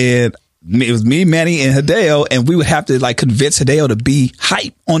streets, and it was me, Manny, and Hideo, and we would have to like convince Hideo to be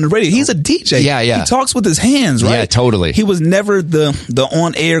hype on the radio. He's a DJ. Yeah. He talks with his hands, right? Yeah, totally. He was never the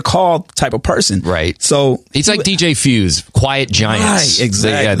on-air call type of person. Right. So he's like DJ Fuse, quiet giants. Right,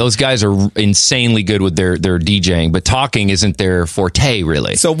 exactly. Yeah, those guys are insanely good with their DJing, but talking isn't their forte,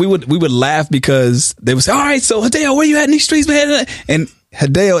 really. So we would laugh because they would say, all right, so Hideo, where you at in these streets, man? And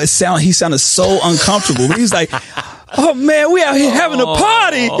Hideo, he sounded so uncomfortable. He's like, oh man, we out here having a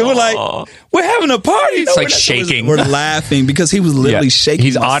party. And we're like, we're having a party. It's like shaking. We're laughing because he was literally shaking.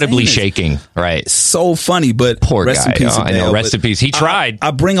 He's audibly shaking. Right. So funny, but poor rest guy. in peace. I know. Rest in peace. He tried.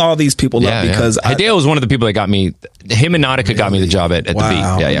 I bring all these people up because Hideo was one of the people that got me. Him and Nautica got me the job at the beat.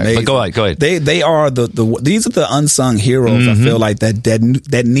 Yeah. Amazing. But go ahead. They are these are the unsung heroes. I feel like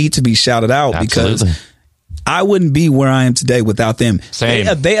that need to be shouted out. Absolutely. Because I wouldn't be where I am today without them. Same.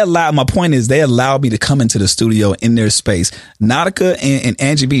 My point is they allowed me to come into the studio in their space. Nautica and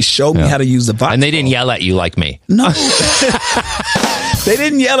Angie B showed me how to use the vox. And they didn't yell at you like me. No. They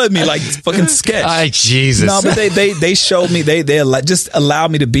didn't yell at me like fucking sketch. Jesus. No, but they showed me, they just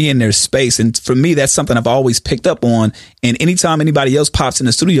allowed me to be in their space. And for me, that's something I've always picked up on. And anytime anybody else pops in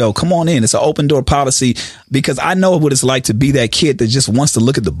the studio, come on in. It's an open door policy because I know what it's like to be that kid that just wants to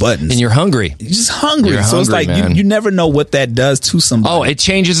look at the buttons. And you're hungry. You're just hungry. It's like you never know what that does to somebody. Oh, it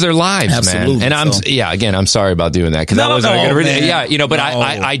changes their lives, Absolutely. man. And I'm sorry about doing that because I wasn't going to. But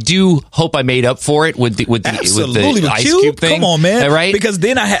I do hope I made up for it with the Ice Cube thing. Come on, man. Right? Because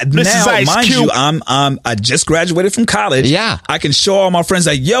then I just graduated from college. Yeah. I can show all my friends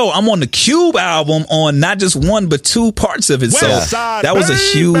like, yo, I'm on the Cube album on not just one but two parts of it. So that was a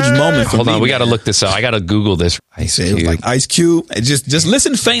huge moment for me. Hold on, we got to look this up. I got to Google this. It was like Ice Cube. Just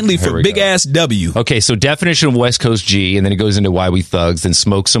listen faintly for Big Ass W. Okay, so definition of West Coast G, and then it goes into Why We Thugs, then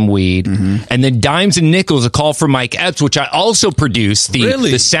Smoke Some Weed, and then Dimes and Nickels, A Call from Mike Epps, which I also produced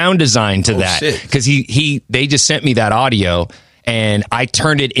the sound design to that because they just sent me that audio. And I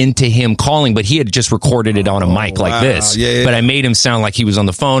turned it into him calling, but he had just recorded it on a mic like this. Yeah. But I made him sound like he was on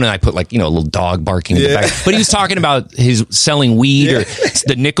the phone, and I put a little dog barking in the back. But he was talking about his selling weed or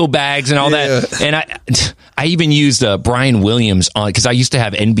the nickel bags and all that. And I even used Brian Williams on because I used to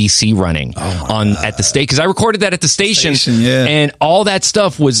have NBC running at the station because I recorded that at the station, and all that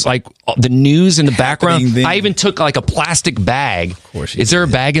stuff was like the news in the background. I even took like a plastic bag. Of course, is there a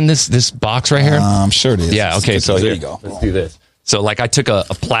bag in this box right here? I'm sure it is. Yeah. Okay. So here you go. Let's do this. So, like, I took a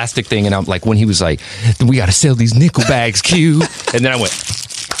plastic thing, and I'm like, when he was like, we got to sell these nickel bags, Q. And then I went,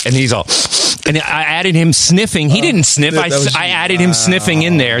 and he's all, and I added him sniffing. He didn't sniff. I added him sniffing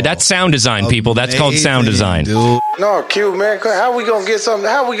in there. That's sound design, people. That's called sound design. No, Q, man. How we going to get something?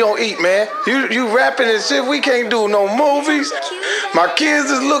 How we going to eat, man? You rapping and shit. We can't do no movies. My kids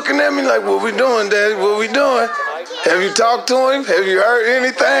is looking at me like, what we doing, Daddy? What we doing? Have you talked to him? Have you heard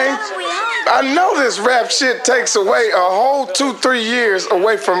anything? I know this rap shit takes away a whole 2-3 years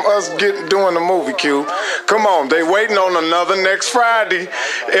away from us doing the movie, Q. Come on, they waiting on another next Friday.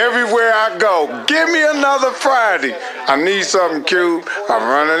 Everywhere I go, give me another Friday. I need something, Q. I'm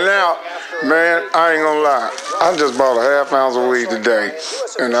running out. Man, I ain't gonna lie. I just bought a half ounce of weed today.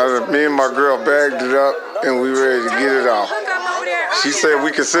 And me and my girl bagged it up and we ready to get it off. She said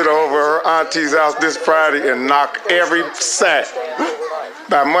we could sit over her auntie's house this Friday and knock every sack.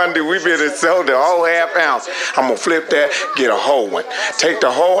 By Monday, we better sell the whole half ounce. I'm going to flip that, get a whole one. Take the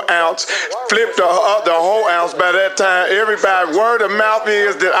whole ounce, flip the whole ounce. By that time, everybody, word of mouth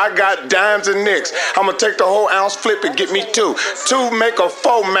is that I got dimes and nicks. I'm going to take the whole ounce, flip it, get me two. Two make a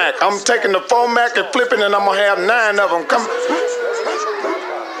 4 Mac. I'm taking the 4 Mac and flipping, and I'm going to have 9 of them. Come.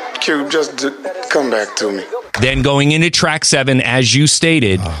 Q, just come back to me. Then going into track 7, as you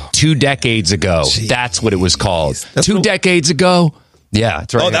stated, 2 decades ago. Jeez. That's what it was called. 2 decades ago. Yeah,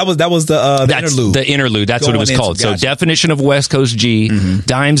 that's right. Oh, that was the interlude. The interlude. That's what it was called. So definition of West Coast G,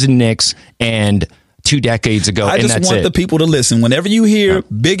 Dimes and Nicks, and 2 decades ago. I just want the people to listen. Whenever you hear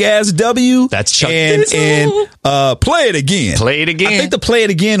Big Ass W, that's Chuck Dizzle. And Play It Again. Play It Again. I think the Play It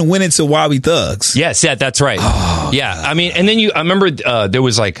Again went into Why We Thugs. Yes, that's right. Oh, yeah, I mean, and then I remember there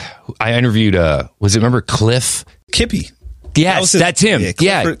was like I interviewed. Remember Cliff Kippy? Yes, that's him.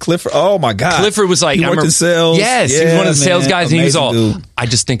 Yeah, Clifford. Oh my God, Clifford was like, he worked in sales. Yes, he was one of the sales guys, and he was all, I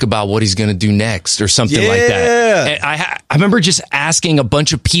just think about what he's going to do next or something like that. And I remember just asking a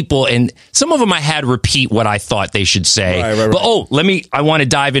bunch of people, and some of them I had repeat what I thought they should say. Right. But I want to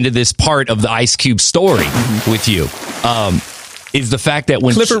dive into this part of the Ice Cube story with you. Is the fact that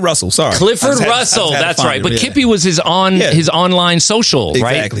when Clifford Russell, that's right. But Kippy was his online social,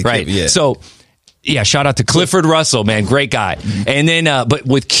 right? Right. Yeah. So. Yeah, shout out to Clifford Russell, man, great guy. And then, but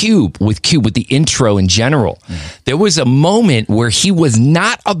with the intro in general, there was a moment where he was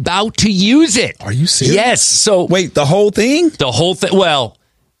not about to use it. Are you serious? Yes. So wait, the whole thing? The whole thing. Well,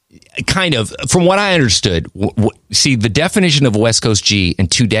 kind of. From what I understood, see, the definition of West Coast G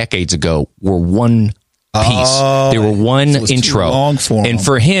and 2 decades ago were one piece. They were one intro. Too long for him. And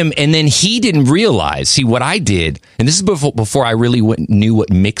for him, and then he didn't realize, see what I did, and this is before I really knew what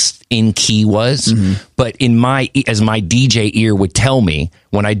mixed in key was, but as my DJ ear would tell me,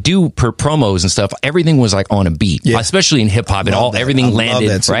 when I do promos and stuff, everything was like on a beat, especially in hip hop, and everything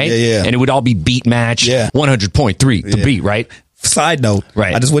landed, right? Yeah. And it would all be beat match, 100.3, the beat, right? Side note,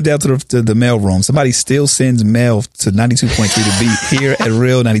 right? I just went down to the mail room. Somebody still sends mail to 92.3 to be here at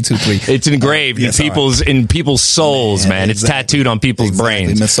Real 92.3. It's engraved in people's souls, man. It's tattooed on people's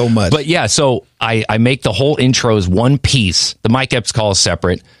brains. It meant so much. But yeah, so I make the whole intro as one piece. The mic eps call is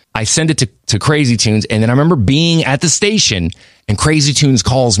separate. I send it to Crazy Tunes, and then I remember being at the station, and Crazy Tunes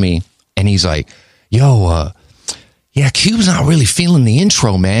calls me, and he's like, "Yo, yeah, Cube's not really feeling the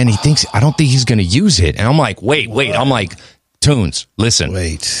intro, man. I don't think he's going to use it." And I'm like, wait. I'm like, Tunes, listen.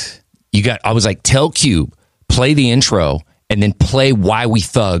 Wait. I was like, tell Cube, play the intro, and then play Why We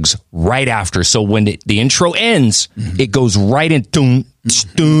Thugs right after. So when the intro ends, it goes right in.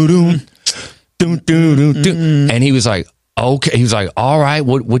 And he was like, okay. He was like, all right,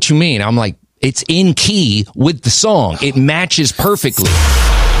 what you mean? I'm like, it's in key with the song. It matches perfectly.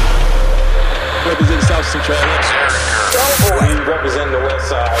 Represent South Central. We represent the West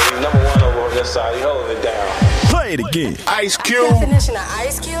Side. We number one over on this side. You holding it down. Play it again. Ice Cube. Definition of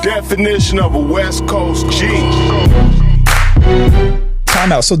Ice Cube. Definition of a West Coast G.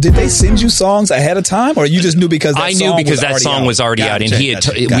 Time out. So did they send you songs ahead of time, or you just knew because I knew because that song was already out, and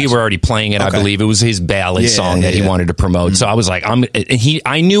we were already playing it. I believe it was his ballad song that he wanted to promote. So I was like,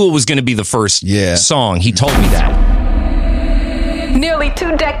 I knew it was going to be the first song. He told me that. Nearly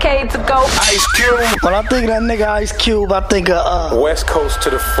 2 decades ago. Ice Cube. When I think of that nigga Ice Cube, I think of West Coast to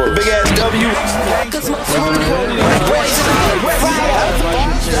the full. Big ass W.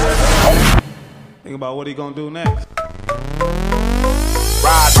 Think about what he gonna do next.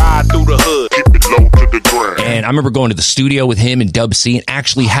 Ride through the hood, keep it low to the ground. And I remember going to the studio with him and Dub C and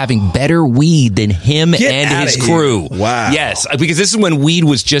actually having better weed than him and his crew. Wow. Yes, because this is when weed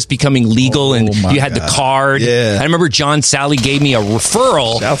was just becoming legal and you had the card. Yeah. I remember John Sally gave me a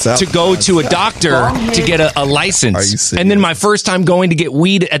referral to go to a doctor to get a license. Are you serious? And then my first time going to get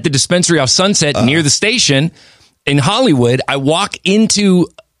weed at the dispensary off Sunset near the station in Hollywood, I walk into...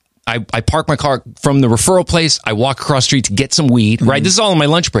 I park my car from the referral place. I walk across the street to get some weed, right? This is all on my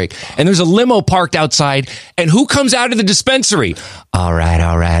lunch break. And there's a limo parked outside. And who comes out of the dispensary? All right.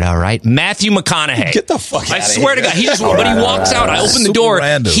 Matthew McConaughey. Get the fuck out of here. I swear to God. He walks out. I open the door.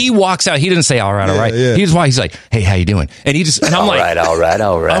 Random. He walks out. He doesn't say, all right. Yeah. He just walks. He's like, hey, how you doing? And I'm like, all right.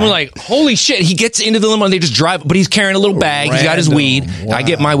 I'm like, holy shit. He gets into the limo and they just drive, but he's carrying a little bag. He's got his weed. Wow. I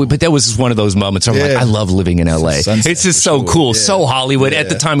get my weed. But that was just one of those moments where I'm like, I love living in LA. It's just so cool. So Hollywood. At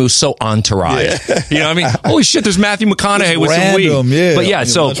the time, it was so entourage. You know what I mean? Holy shit, there's Matthew McConaughey with some weed. But yeah,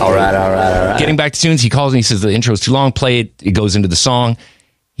 so all right. Getting back to tunes, he calls me, he says the intro's too long, play it. It goes into the song.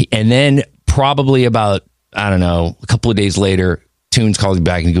 And then probably about, I don't know, a couple of days later, Tunes calls me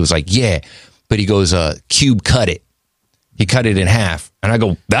back and he goes like, yeah. But he goes, Cube cut it. He cut it in half. And I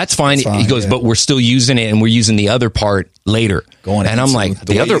go, that's fine. He goes, but we're still using it and we're using the other part later. And I'm like,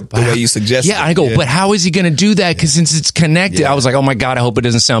 the way you suggested. Yeah, I go, but how is he going to do that? Because since it's connected, I was like, oh my God, I hope it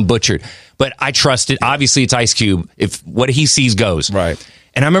doesn't sound butchered. But I trust it. Obviously, it's Ice Cube. If what he sees goes. Right.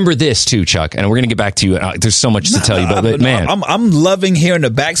 And I remember this too, Chuck, and we're going to get back to you. There's so much to tell you, but man. I'm loving hearing the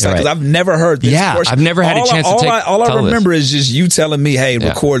backside because I've never heard this. Yeah, I've never had a chance to take all I remember is just you telling me, hey,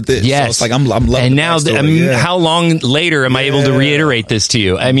 record this. Yes. So it's like I'm loving and now, how long later am I able to reiterate this to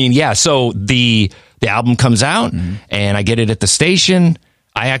you? I mean, so the album comes out, and I get it at the station.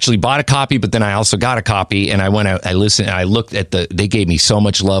 I actually bought a copy, but then I also got a copy, and I went out, I listened, and I looked at they gave me so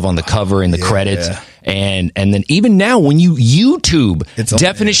much love on the cover and the credits. And then even now when you YouTube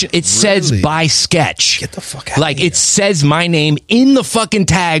definition, it says by Sketch. Get the fuck out of here. It says my name in the fucking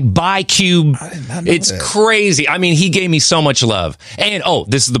tag by Cube. It's crazy. I mean, he gave me so much love. And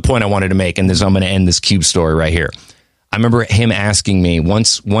this is the point I wanted to make, and I'm going to end this Cube story right here. I remember him asking me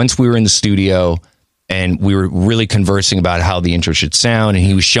once we were in the studio and we were really conversing about how the intro should sound, and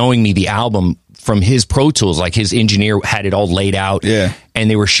he was showing me the album from his Pro Tools, like his engineer had it all laid out. Yeah. And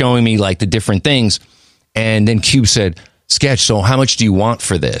they were showing me like the different things. And then Cube said, Sketch, so how much do you want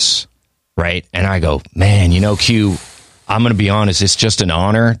for this? Right. And I go, man, Cube, I'm going to be honest. It's just an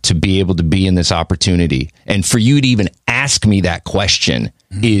honor to be able to be in this opportunity. And for you to even ask me that question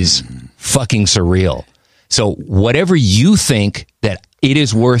is fucking surreal. So whatever you think that it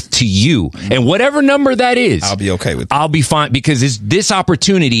is worth to you, and whatever number that is, I'll be okay with it. I'll be fine, because this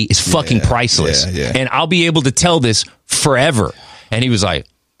opportunity is fucking priceless. Yeah. And I'll be able to tell this forever. And he was like,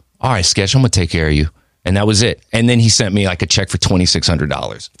 all right, Sketch, I'm going to take care of you. And that was it. And then he sent me like a check for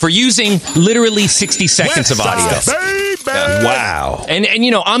 $2,600 for using literally 60 seconds of audio. Yeah. Wow. And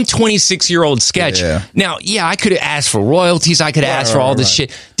you know, I'm 26-year-old Sketch. Yeah. Now, yeah, I could have asked for royalties. I could have asked for all this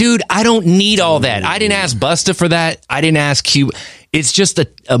shit. Dude, I don't need all that. I didn't ask Busta for that. I didn't ask Cube. It's just a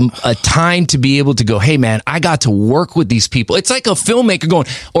time to be able to go, hey, man, I got to work with these people. It's like a filmmaker going,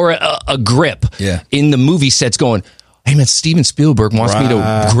 or a grip in the movie sets going, hey, man, Steven Spielberg wants me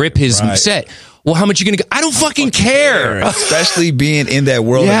to grip his set. Well, how much you going to get? I don't fucking care. Especially being in that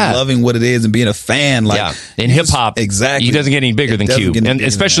world and loving what it is and being a fan. Like in hip hop, exactly. He doesn't get any bigger than Cube, and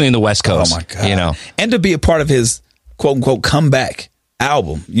especially in the West Coast. Oh my God. You know, and to be a part of his quote unquote comeback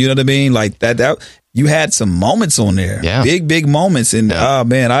album. You know what I mean? Like that you had some moments on there. Yeah. Big moments. And oh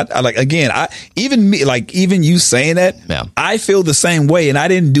man, I like, again, even you saying that, I feel the same way. And I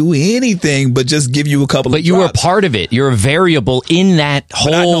didn't do anything but just give you a couple of But you were a part of it. You're a variable in that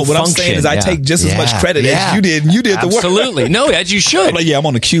whole function. What I'm saying is I take just as much credit as you did. And you did the work. Absolutely. No, as you should. I'm like, I'm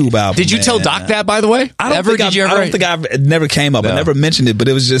on the Cube album. Did you tell Doc that, by the way? I don't think it never came up. I never mentioned it, but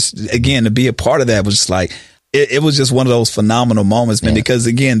it was just, again, to be a part of that was just like, it was just one of those phenomenal moments, man, because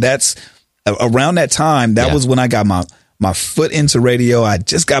again, that's around that time, that was when I got my foot into radio. I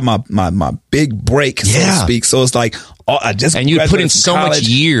just got my big break, so to speak. So it's like, I just and you put in so much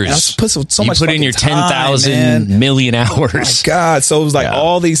years. You put in your 10,000 million hours. Oh my God! So it was like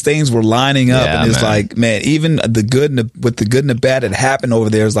all these things were lining up, and it's like, man, even the good and the bad that happened over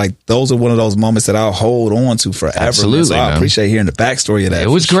there is like those are one of those moments that I'll hold on to forever. Absolutely, so I appreciate hearing the backstory of that. It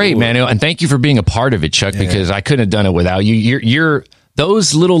was great, man, and thank you for being a part of it, Chuck. Because I couldn't have done it without you. You're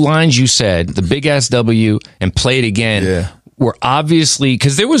those little lines you said, the big ass W and play it again. Were obviously,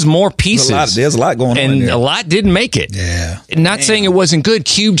 because there was more pieces. There's a lot going on. And a lot didn't make it. Yeah. Not saying it wasn't good.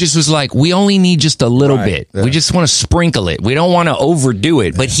 Cube just was like, we only need just a little bit. Yeah. We just want to sprinkle it. We don't want to overdo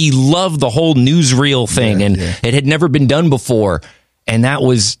it. But he loved the whole newsreel thing, and it had never been done before. And that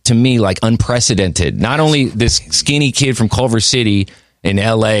was, to me, like unprecedented. Not only this skinny kid from Culver City in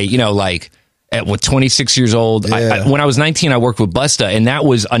LA, you know, like at 26 years old. When I was 19, I worked with Busta, and that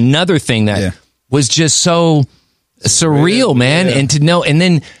was another thing that was just so surreal, man. And to know, and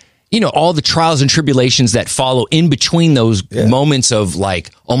then, you know, all the trials and tribulations that follow in between those moments of like,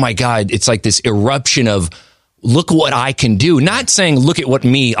 oh my God, it's like this eruption of look what I can do. Not saying look at what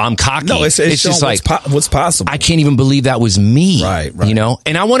I'm cocky. No, it's just like what's possible. I can't even believe that was me. Right. You know,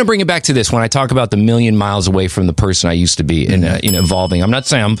 and I want to bring it back to this when I talk about the million miles away from the person I used to be in evolving. I'm not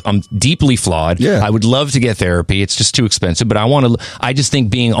saying I'm deeply flawed. I would love to get therapy. It's just too expensive, but I just think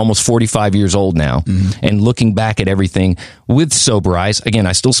being almost 45 years old now and looking back at everything with sober eyes, again,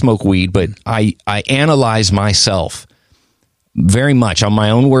 I still smoke weed, but I analyze myself very much. I'm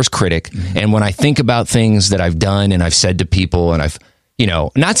my own worst critic. And when I think about things that I've done and I've said to people, and I've, you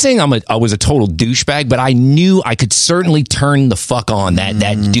know, not saying I was a total douchebag, but I knew I could certainly turn the fuck on that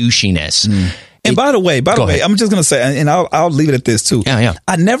douchiness. And by the way, I'm just going to say, and I'll leave it at this too.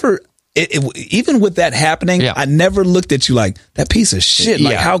 I never, even with that happening, I never looked at you like that piece of shit.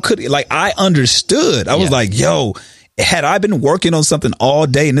 Like, how could, like, I understood. I was like, yo, had I been working on something all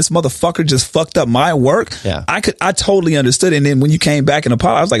day and this motherfucker just fucked up my work, I totally understood. And then when you came back and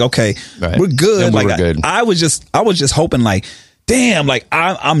apologized, I was like, okay, we're good. Like, we're good. I was just hoping like, damn, like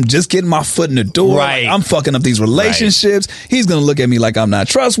I'm just getting my foot in the door. Right. Like, I'm fucking up these relationships. He's going to look at me like I'm not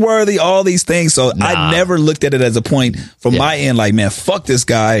trustworthy, all these things. So I never looked at it as a point from my end, like, man, fuck this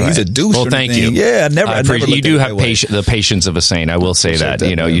guy. He's a douche. Well, thank you. Yeah, I never you do have the patience of a saint. I will say that,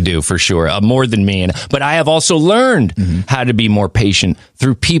 you know, you do for sure. More than me. But I have also learned how to be more patient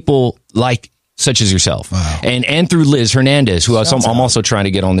through people like such as yourself. Wow. And through Liz Hernandez, who I'm also trying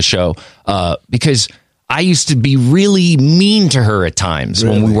to get on the show because I used to be really mean to her at times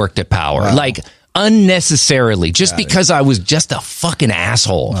when we worked at Power, like unnecessarily, just because I was just a fucking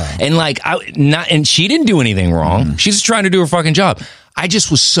asshole. And like, and she didn't do anything wrong. She's just trying to do her fucking job. I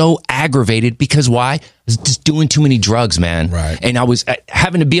just was so aggravated because why? I was just doing too many drugs, man. And I was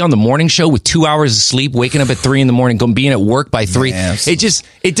having to be on the morning show with 2 hours of sleep, waking up at 3 a.m, being at work by 3. Man,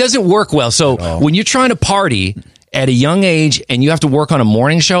 it doesn't work well. So when you're trying to party at a young age and you have to work on a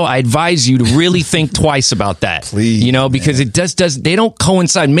morning show, I advise you to really think twice about that. Please, you know, because it they don't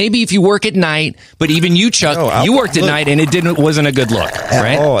coincide. Maybe if you work at night, but even you, Chuck, you worked at night and it wasn't a good look,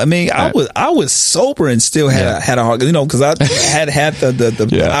 right? I mean, I was sober and still had a hard, you know, because I had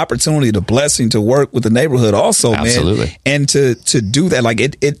the opportunity, the blessing to work with the neighborhood also, man. And to do that, like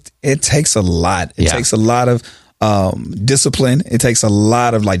it takes a lot. It takes a lot of discipline. It takes a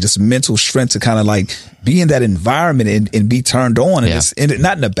lot of like just mental strength to kind of like be in that environment and be turned on. And it's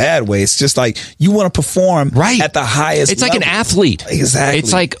not in a bad way. It's just like you want to perform at the highest It's level. like an athlete. Exactly.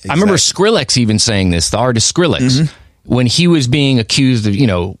 It's like, I remember Skrillex even saying this, the artist Skrillex, when he was being accused of,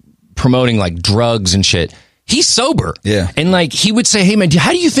 promoting like drugs and shit. He's sober. Yeah. And like he would say, hey man,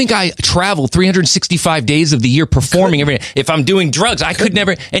 how do you think I travel 365 days of the year performing every day? If I'm doing drugs, I could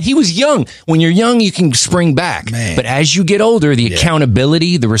never. And he was young. When you're young, you can spring back. Man. But as you get older, the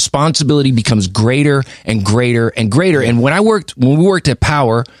accountability, the responsibility becomes greater and greater and greater. And when we worked at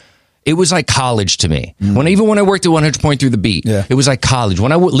Power, it was like college to me. Even when I worked at 100 Through the Beat, it was like college.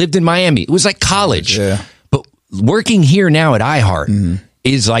 When I lived in Miami, it was like college. Yeah. But working here now at iHeart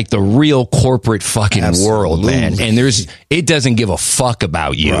is like the real corporate fucking world, man. And it doesn't give a fuck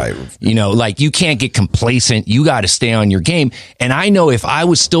about you. Right. Like you can't get complacent. You got to stay on your game. And I know if I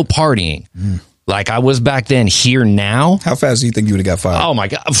was still partying, like I was back then, here now. How fast do you think you would have got fired? Oh my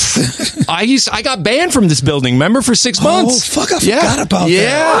God. I got banned from this building, remember, for 6 months. Oh, fuck, I forgot about that.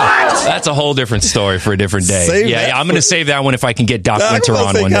 Yeah. That's a whole different story for a different day. I'm going to save that one if I can get Doc Winter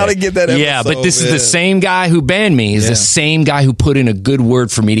on one day. Get that episode, yeah, but this is the same guy who banned me, is the same guy who put in a good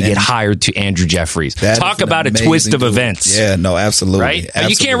word for me to get hired to Andrew Jeffries. Talk about a twist of events. Yeah, no, absolutely. Right?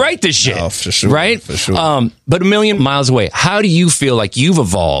 Absolutely. You can't write this shit. No, for sure. Right? For sure. But a million miles away, how do you feel like you've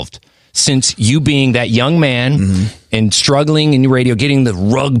evolved since you being that young man and struggling in your radio, getting the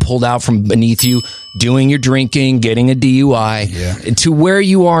rug pulled out from beneath you, doing your drinking, getting a DUI, to where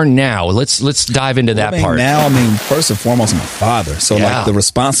you are now? Let's dive into that part. Now, first and foremost, I'm a father. So like the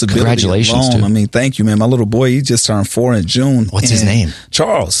responsibility Congratulations, alone, dude. Thank you, man. My little boy, he just turned 4 in June. What's his name?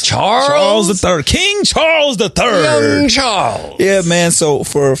 Charles. Charles III. King Charles III. Young Charles. Yeah, man. So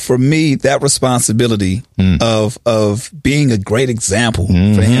for me, that responsibility of being a great example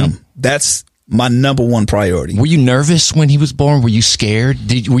for him, that's my number one priority. Were you nervous when he was born? Were you scared?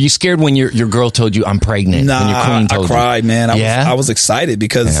 Were you scared when your girl told you I'm pregnant? Nah, when your queen told I cried, man. I was excited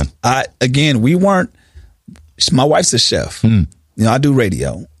because we weren't. My wife's a chef. I do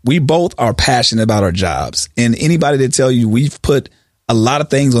radio. We both are passionate about our jobs, and anybody that tell you we've put a lot of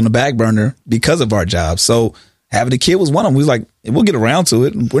things on the back burner because of our jobs. So having a kid was one of them. We was like, we'll get around to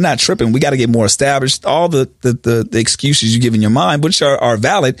it. We're not tripping. We got to get more established. All the excuses you give in your mind, which are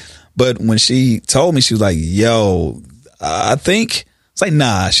valid. But when she told me, she was like, yo, I think, it's like,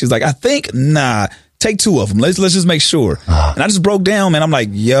 nah. She was like, I think, nah, take 2 of them. Let's just make sure. And I just broke down, man. I'm like,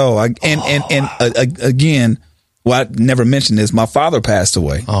 yo, again, well, I never mentioned this. My father passed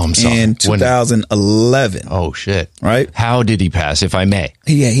away in 2011. Oh, shit. Right? How did he pass, if I may?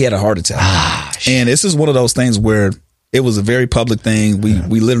 He had a heart attack. And this is one of those things where it was a very public thing.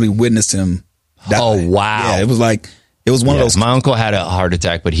 We literally witnessed him die. Oh, wow. Yeah, it was like, it was one of those. My uncle had a heart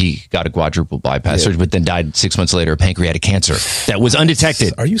attack, but he got a quadruple bypass surgery, but then died 6 months later of pancreatic cancer that was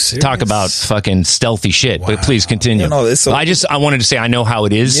undetected. Are you serious? Talk about fucking stealthy shit. Wow. But please continue. I wanted to say I know how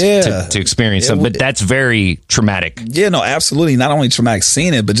it is to experience something, but that's very traumatic. Yeah, no, absolutely. Not only traumatic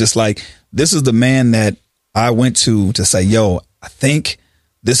seeing it, but just like, this is the man that I went to say, yo, I think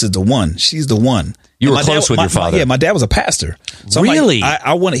this is the one. She's the one. You were close with your father. My dad was a pastor. So really?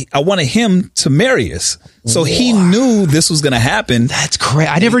 I wanted him to marry us. So he knew this was going to happen. That's crazy.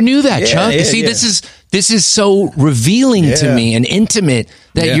 I never knew that, Chuck. See, this is so revealing to me and intimate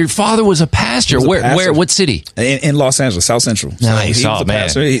that your father was a pastor. Where? What city? In Los Angeles, South Central. Nice. So he was a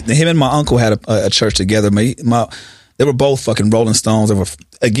pastor. Him and my uncle had a church together. They were both fucking Rolling Stones.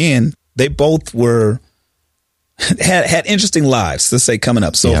 They both were had interesting lives, let's say, coming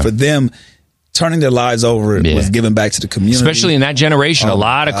up. So for them, turning their lives over was giving back to the community. Especially in that generation. A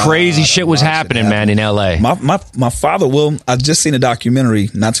lot of crazy shit was happening, man, in LA. My father, I just seen a documentary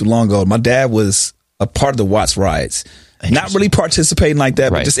not too long ago. My dad was a part of the Watts riots. Not really participating like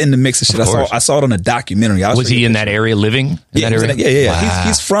that, but just in the mix of shit. I saw it on a documentary. Was he in that area living? Yeah.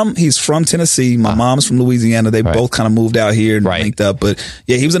 Wow. He's from Tennessee. My mom's from Louisiana. They both kind of moved out here and linked up. But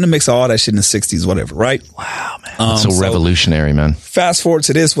yeah, he was in the mix of all that shit in the 60s, whatever, right? Wow, man. That's so revolutionary, man. Fast forward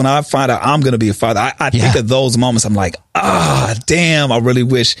to this, when I find out I'm going to be a father, I think of those moments. I'm like, damn, I really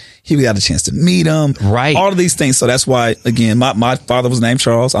wish he got a chance to meet him. Right. All of these things. So that's why, again, my father was named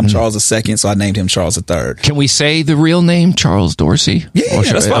Charles. I'm Charles II, so I named him Charles III. Can we say the real name, Charles Dorsey? Yeah,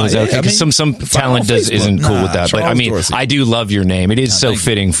 that's fine. Because some talent isn't cool with that. Charles But I mean, Dorsey. I do love your name. It is so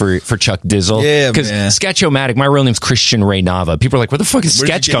fitting for Chuck Dizzle. Yeah, because man. Sketch-O-Matic, my real name's Christian Ray Nava. People are like, where the fuck does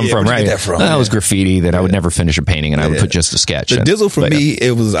sketch come from? Where'd you Right. get that from? That was graffiti that I would never finish a painting, and I would put just a sketch. The Dizzle for me,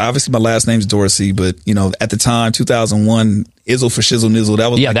 it was obviously my last name's Dorsey, but at the time, 2001, Izzle for shizzle nizzle.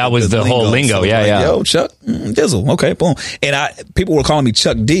 That was that was the whole lingo. So yo, Chuck Dizzle. Okay, boom. And people were calling me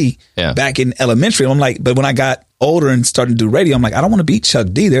Chuck D back in elementary. I'm like, but when I got older and starting to do radio, I'm like, I don't want to beat Chuck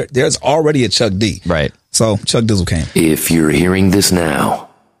D. There's already a Chuck D. Right. So Chuck Dizzle came. If you're hearing this now,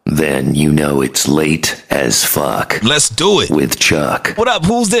 then you know it's late as fuck. Let's do it. With Chuck. What up?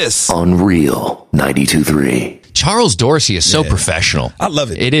 Who's this? On Real 92.3. Charles Dorsey is so professional. I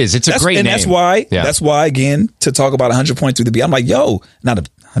love it. It is. It's a great name. And that's why, again, to talk about 100.3 the beat, I'm like, yo, not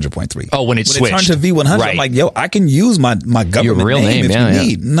 100.3. Oh, when it switched. It turned to V100, right. I'm like, yo, I can use my government Your real name if you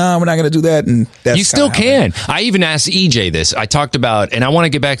need. No, we're not going to do that. And that's you still can. I even asked EJ this. I talked about, and I want to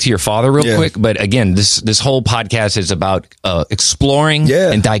get back to your father real quick, but again, this whole podcast is about exploring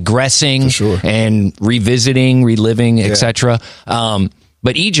and digressing and revisiting, reliving, etc.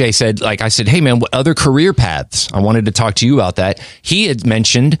 But EJ said, like I said, hey man, what other career paths? I wanted to talk to you about that. He had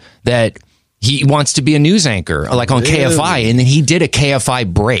mentioned that he wants to be a news anchor, like on KFI, and then he did a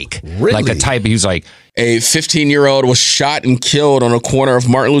KFI break. Really? Like a type, he was like, a 15-year-old was shot and killed on a corner of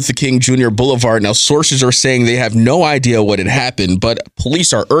Martin Luther King Jr. Boulevard. Now, sources are saying they have no idea what had happened, but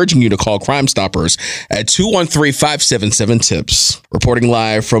police are urging you to call Crime Stoppers at 213-577-TIPS. Reporting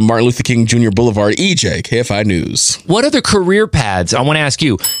live from Martin Luther King Jr. Boulevard, EJ, KFI News. What other career paths? I want to ask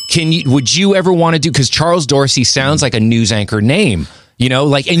you, would you ever want to do, because Charles Dorsey sounds like a news anchor name, you know,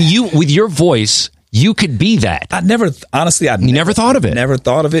 like, and you, with your voice, you could be that. I never thought of it. Never thought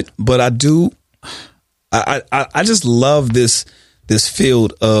of it, but I do. I just love this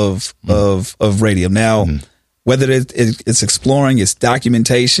field of radio. Now, whether it's exploring, it's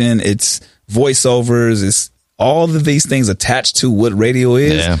documentation, it's voiceovers, it's all of these things attached to what radio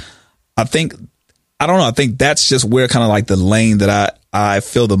is. Yeah. I think that's just where kind of like the lane that I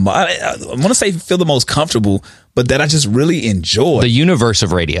feel I want to say feel the most comfortable, but that I just really enjoy. The universe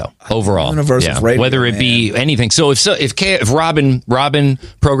of radio overall. Universe of radio, whether it be anything. So if Robin,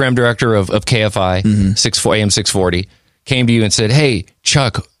 program director of KFI, AM 640, came to you and said, hey,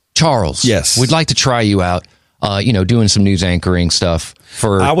 Charles, yes, we'd like to try you out, doing some news anchoring stuff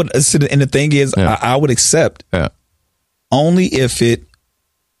for. I would, and the thing is, I would accept only if it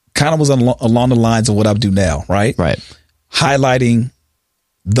kind of was along the lines of what I do now, right? Right. Highlighting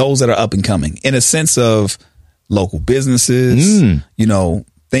those that are up and coming in a sense of local businesses,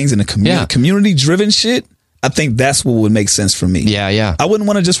 things in the community, community driven shit. I think that's what would make sense for me. Yeah. I wouldn't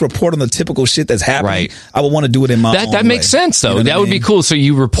want to just report on the typical shit that's happening. Right. I would want to do it in my own way. That makes sense, though. That would be cool. So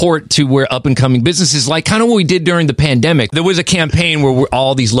you report to where up and coming businesses, like kind of what we did during the pandemic. There was a campaign where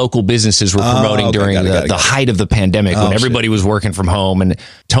all these local businesses were promoting during the height of the pandemic when everybody was working from home, and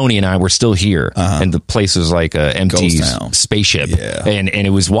Tony and I were still here, and the place was like a empty spaceship, and it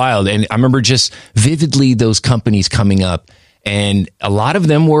was wild. And I remember just vividly those companies coming up. And a lot of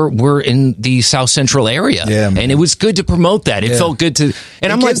them were in the South Central area. Yeah, and it was good to promote that. It felt good to,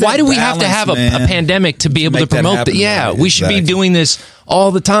 and I'm like, why do we have to have a pandemic to be able to promote that? Yeah, right, we should be doing this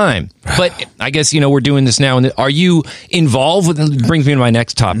all the time. But I guess, we're doing this now. And are you involved with, it brings me to my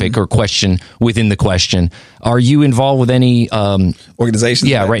next topic or question within the question. Are you involved with any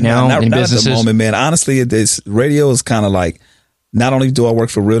organizations? Yeah, right now in businesses? Not at the moment, man. Honestly, radio is kind of like, not only do I work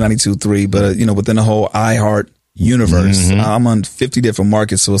for Real 92.3, but, within the whole iHeart universe. I'm on 50 different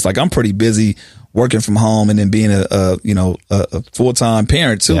markets, so it's like I'm pretty busy working from home and then being a full-time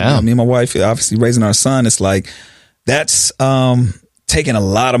parent too. Me and my wife, obviously raising our son. It's like that's taking a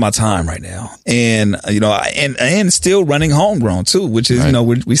lot of my time right now, and and still running Homegrown too, which is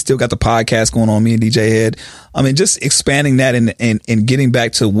we still got the podcast going on. Me and DJ Hed. I mean, just expanding that and getting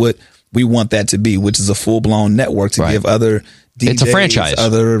back to what we want that to be, which is a full-blown network to give other DJs, it's a franchise,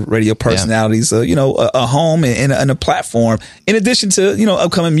 other radio personalities, a home and a platform, in addition to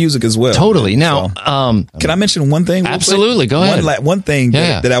upcoming music as well. Totally. Now, can I mention one thing? Absolutely, go ahead. One thing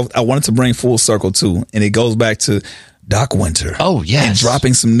that I wanted to bring full circle to, and it goes back to Doc Winter. Oh yes, and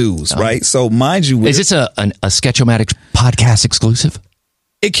dropping some news, right? So mind you, is this a Sketch-O-Matic podcast exclusive?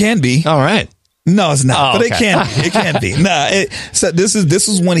 It can be. All right. No, it's not, but it can be. It can be. So this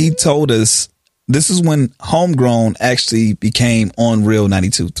is when he told us. This is when Homegrown actually became on Real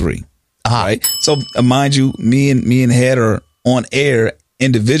 92.3, right? So mind you, me and Hed are on air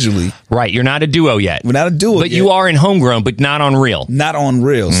individually. Right, you're not a duo yet. We're not a duo, but you are in Homegrown, but not on Real. Not on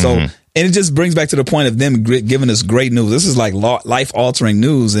Real. So, and it just brings back to the point of them giving us great news. This is like life altering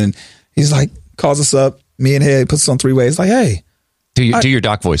news, and he's like calls us up. Me and Hed puts us on three-way. It's like, hey, do your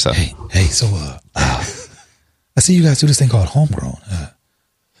Doc voice though. Hey, so I see you guys do this thing called Homegrown,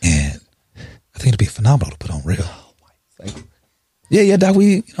 and I think it'd be phenomenal to put on Real. Yeah, Doc, So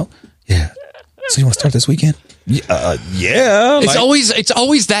you want to start this weekend? Yeah. It's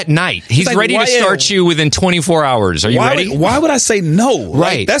always that night. He's like, ready to start you within 24 hours. Are you ready? Why would I say no?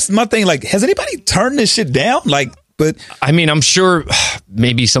 Right. Like, that's my thing. Like, has anybody turned this shit down? Like, but I mean, I'm sure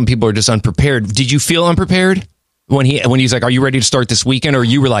maybe some people are just unprepared. Did you feel unprepared? when he's like, "Are you ready to start this weekend?" Or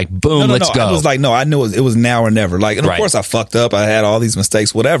you were like, "Boom, let's go." I was like, no, I knew it was now or never. Like, and of course I fucked up. I had all these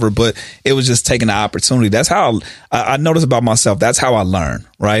mistakes, whatever. But it was just taking the opportunity. That's how I noticed about myself. That's how I learn.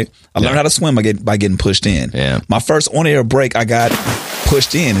 Right? I learned how to swim by getting pushed in. Yeah. My first on-air break, I got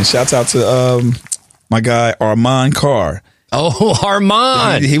pushed in, and shouts out to my guy Armand Carr. Oh,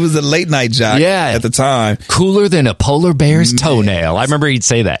 Armand. He was a late night jock at the time. Cooler than a polar bear's toenail. I remember he'd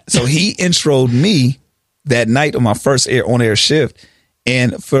say that. So he introed me that night on my first on-air shift.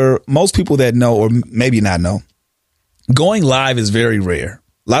 And for most people that know, or maybe not know, going live is very rare.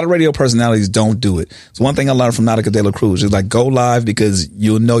 A lot of radio personalities don't do it. So one thing I learned from Nautica De La Cruz is like, go live because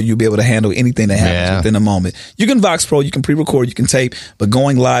you'll be able to handle anything that happens within a moment. You can Vox Pro, you can pre-record, you can tape, but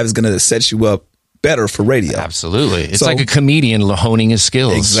going live is going to set you up better for radio. Absolutely. It's like a comedian honing his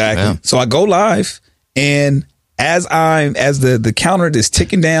skills. Exactly. Yeah. So I go live, and as the counter is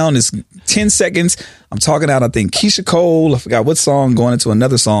ticking down, it's 10 seconds. I'm talking out, I think, Keisha Cole. I forgot what song, going into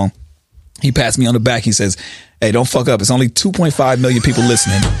another song. He passed me on the back. He says, "Hey, don't fuck up. It's only 2.5 million people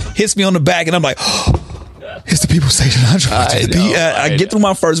listening." Hits me on the back, and I'm like, oh, it's the people station I get through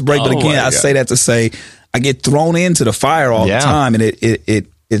my first break, but again, I say that to say I get thrown into the fire all the time, and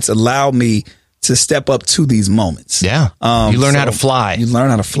it's allowed me to step up to these moments. Yeah. You learn how to fly. You learn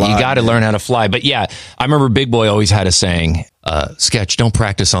how to fly. You got to learn how to fly. But yeah, I remember Big Boy always had a saying, Sketch, don't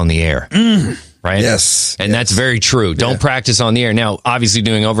practice on the air. Right? Yes. And that's very true. Don't practice on the air. Now, obviously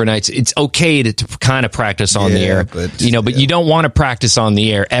doing overnights, it's okay to kind of practice on the air, but you don't want to practice on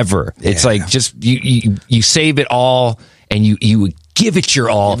the air ever. It's like just you save it all and you give it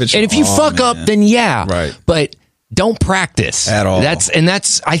your all. And if you fuck up, then right. But don't practice at all.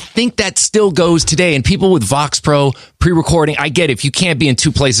 I think that still goes today. And people with Vox Pro pre-recording, I get it. If you can't be in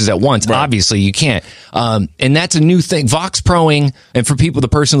two places at once, obviously you can't. And that's a new thing. Vox Proing, and for people, the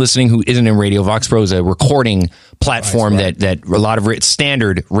person listening who isn't in radio, Vox Pro is a recording platform that a lot of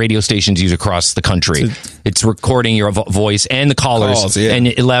standard radio stations use across the country. It's recording your voice and the callers, and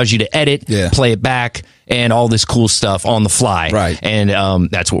it allows you to edit, play it back, and all this cool stuff on the fly. Right. And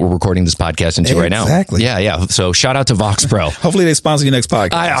that's what we're recording this podcast into right now. Exactly. Yeah. So shout out to Vox Pro. Hopefully they sponsor your next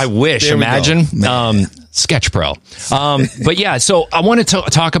podcast. I wish. Imagine. Sketch Pro. But yeah, so I want to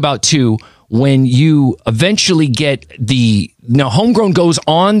talk about too, when you eventually get Homegrown goes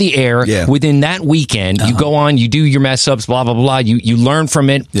on the air within that weekend. You go on, you do your mess ups, blah, blah, blah. You learn from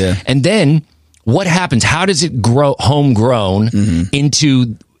it. Yeah. And then what happens? How does it grow Homegrown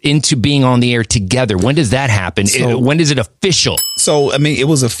into being on the air together? When does that happen? When is it official? So, I mean, it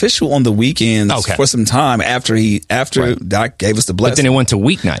was official on the weekends for some time after Doc gave us the blessing. But then it went to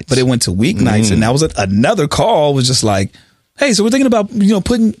weeknights. And that was another call, was just like, hey, so we're thinking about,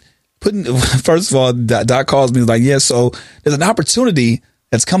 putting, first of all, Doc calls me like, so there's an opportunity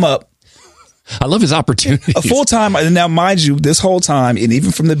that's come up. I love his opportunity. A full-time, and now mind you, this whole time, and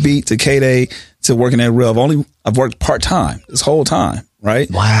even from the beat to K-Day to working at Real, I've worked part-time this whole time. Right?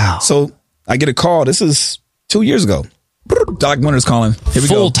 Wow. So I get a call. This is 2 years ago. Doc Winter's calling. Here we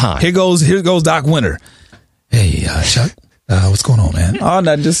go. Full time. Here goes Doc Winter. Hey, Chuck, what's going on, man? Oh,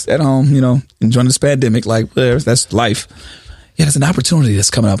 not just at home, enjoying this pandemic. Like, whatever, that's life. Yeah, there's an opportunity that's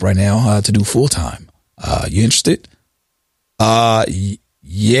coming up right now to do full time. You interested?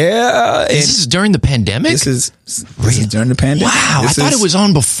 Yeah. This is during the pandemic? This is during the pandemic. Wow. I thought it was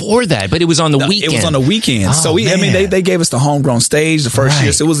on before that, but it was on the weekend. It was on the weekend. Oh, so they gave us the Homegrown stage the first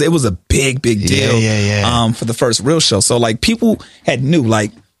year. So it was a big deal. Yeah. For the first real show. So like people had knew,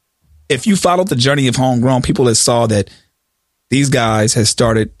 like if you followed the journey of Homegrown, people that saw that these guys had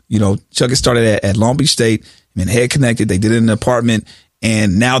started, Chuck had started at Long Beach State, Hed connected. They did it in an apartment.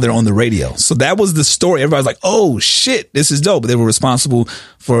 And now they're on the radio. So that was the story. Everybody's like, oh, shit, this is dope. But they were responsible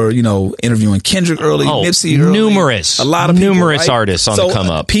for, interviewing Kendrick early, Nipsey early. A lot of numerous artists on the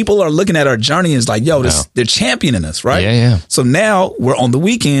come up. People are looking at our journey and it's like, they're championing us, right? Yeah. So now we're on the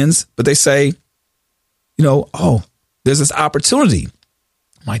weekends, but they say, there's this opportunity.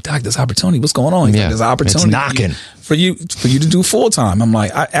 I'm like, Doc, this opportunity, what's going on? He's like, there's an opportunity. It's knocking. For you to do full time. I'm like,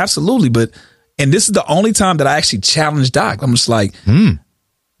 absolutely, but... And this is the only time that I actually challenged Doc. I'm just like,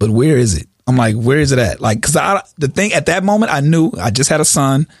 but where is it? I'm like, where is it at? Like, because the thing at that moment, I knew I just had a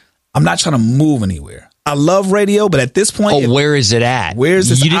son. I'm not trying to move anywhere. I love radio, but at this point, where is it at? Where is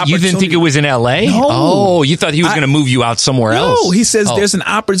this opportunity? You didn't think it was in LA? No. Oh, you thought he was going to move you out somewhere else? No, he says there's an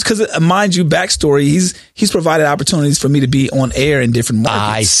opportunity. Because mind you, backstory, he's provided opportunities for me to be on air in different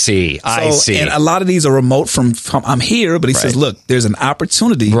markets. I see. And a lot of these are remote from I'm here, but he says, look, there's an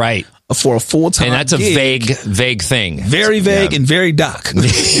opportunity. Right. For a full-time And that's gig. a vague thing. Very vague and very Doc. He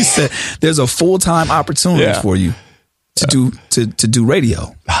said, there's a full-time opportunity for you to do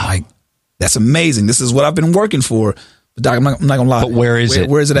radio. Like, That's amazing. This is what I've been working for. But Doc, I'm not gonna lie. But where is it?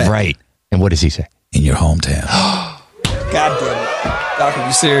 Where is it at? Right. And what does he say? In your hometown. God damn it. Doc, are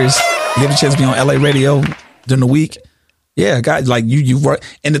you serious? You get a chance to be on LA radio during the week? Yeah, God, like you work.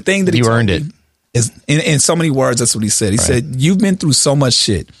 And the thing that you earned it is in so many words. That's what he said. He said, "You've been through so much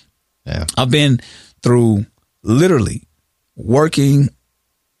shit. Yeah, I've been through literally working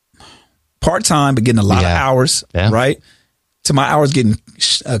part time, but getting a lot of hours. Right, to my hours getting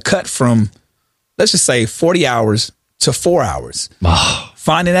cut from, let's just say 40 hours to 4 hours.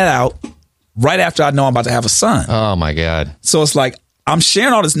 Finding that out right after I know I'm about to have a son. Oh my God! So it's like I'm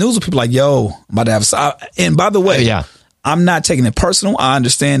sharing all this news with people like, yo, I'm about to have a son. And by the way, I'm not taking it personal. I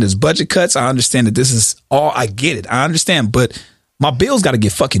understand there's budget cuts. I understand that this is all, I get it. I understand, but my bills got to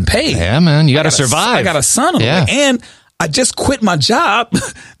get fucking paid. Yeah, man. You got to survive. I got a son on the way. And I just quit my job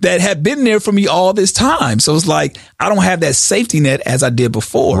that had been there for me all this time. So it's like, I don't have that safety net as I did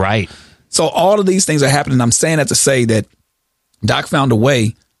before. Right. So all of these things are happening. I'm saying that to say that Doc found a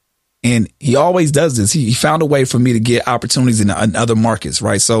way, and he always does this. He found a way for me to get opportunities in other markets,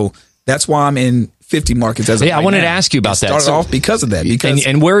 right? So that's why I'm in 50 markets as of right I wanted now. to ask you about that. Started off because of that.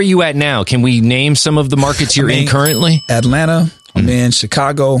 And where are you at now? Can we name some of the markets you're in currently? Atlanta. I'm in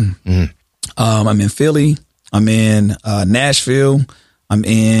Chicago. I'm in Philly. I'm in Nashville. I'm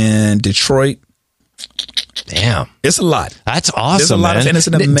in Detroit. Damn. It's a lot. That's awesome, There's a lot man. and it's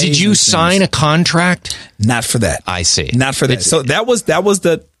an amazing Did you sign a contract? Not for that. I see. Not for that. So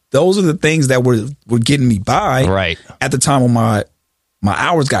those are the things that were getting me by right at the time when my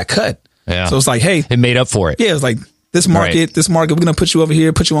hours got cut. Yeah. So it's like, hey, it made up for it. Yeah, it's like this market, we're gonna put you over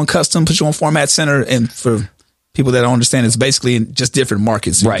here, put you on custom, put you on format center, and for people that don't understand, it's basically in just different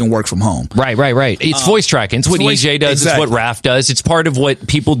markets. You can work from home. Right. It's voice tracking. It's what EJ does. Exactly. It's what Raph does. It's part of what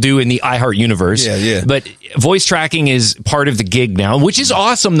people do in the iHeart universe. Yeah. But voice tracking is part of the gig now, which is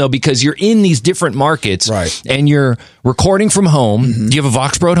awesome, though, because you're in these different markets. Right. And you're recording from home. Do you have a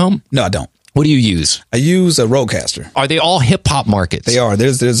Vox Pro at home? No, I don't. What do you use? I use a Rodecaster. Are they all hip-hop markets? They are.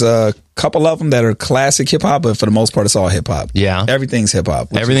 There's a couple of them that are classic hip-hop, but for the most part, it's all hip-hop. Yeah. Everything's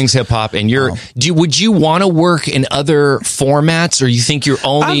hip-hop. Everything's hip-hop. And would you want to work in other formats, or you think you're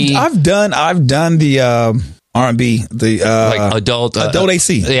only... I've done the R&B, like adult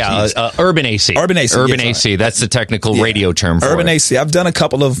AC. Yeah, urban AC. Urban AC. Urban AC. That's the technical radio term for urban it. AC. I've done a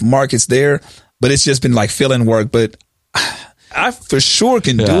couple of markets there, but it's just been like fill-in work. But I for sure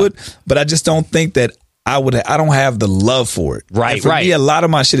can do it, but I just don't think that I don't have the love for it. Right, and for me, a lot of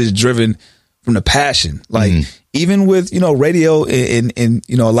my shit is driven from the passion. Like even with, radio and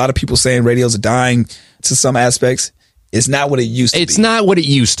a lot of people saying radios are dying to some aspects. It's not what it used to be. It's not what it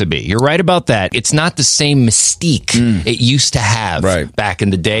used to be. You're right about that. It's not the same mystique it used to have back in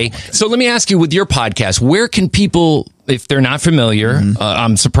the day. So let me ask you, with your podcast, where can people, if they're not familiar,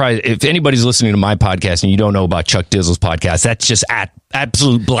 I'm surprised if anybody's listening to my podcast and you don't know about Chuck Dizzle's podcast, that's just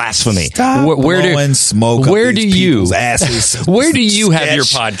absolute blasphemy. Stop blowing smoke up where do you asses. Where do you have your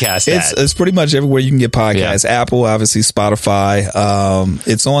podcast at? It's pretty much everywhere you can get podcasts. Apple, obviously, Spotify.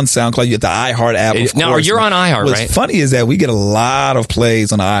 It's on SoundCloud. You get the iHeart app. Now, you're on iHeart, right? What's funny is that we get a lot of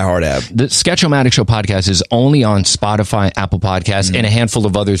plays on the iHeart app. The Sketch-O-Matic Show podcast is only on Spotify, Apple Podcasts, and a handful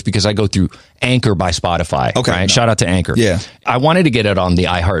of others because I go through Anchor by Spotify. Okay. Right? Shout out to Anchor. Yeah. I wanted to get it on the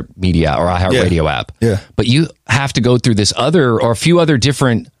iHeart Media or iHeart Radio app. Yeah. But you have to go through this other or a few other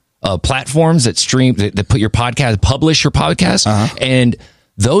different platforms that stream, that put your podcast, publish your podcast, and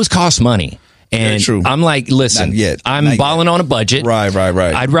those cost money. And I'm like, listen, I'm balling on a budget. Right.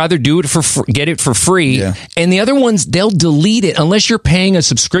 I'd rather do it get it for free. Yeah. And the other ones, they'll delete it. Unless you're paying a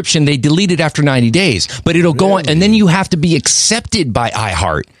subscription, they delete it after 90 days. But it'll go on. And then you have to be accepted by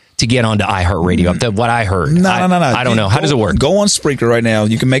iHeart to get onto iHeart Radio. That's what I heard. No. I don't know. How does it work? Go on Spreaker right now.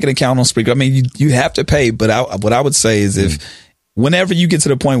 You can make an account on Spreaker. I mean, you have to pay. But what I would say is whenever you get to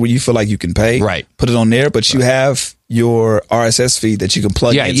the point where you feel like you can pay, put it on there. But you have your RSS feed that you can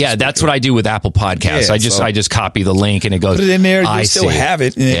plug in. Yeah, that's what I do with Apple Podcasts. I just copy the link and it goes. Put it in there. You still have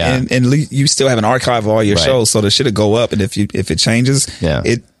it, and you still have an archive of all your shows, so the shit will go up. And if it changes,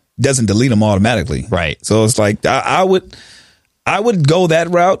 it doesn't delete them automatically. Right. So it's like I would go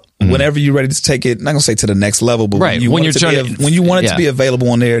that route whenever you're ready to take it. I'm not gonna say to the next level, but when you want it to be available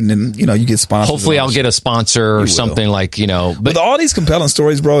on there, and then you get sponsored. Hopefully, I'll get a sponsor or something like But with all these compelling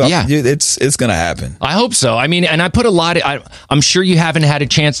stories, bro, it's gonna happen. I hope so. I mean, and I put a lot of. I'm sure you haven't had a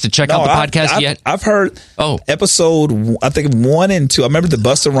chance to check out the podcast yet. I've heard. Episode I think 1 and 2. I remember the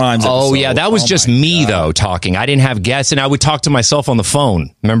Busta Rhymes. Oh episode. yeah, that was just me though talking. I didn't have guests, and I would talk to myself on the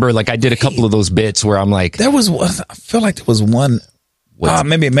phone. Remember, like I did a couple of those bits where I'm like, I feel like there was one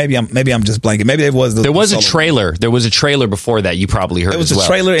Maybe I'm just blanking. Maybe it was. There was a trailer. There was a trailer before that you probably heard. It was as a well.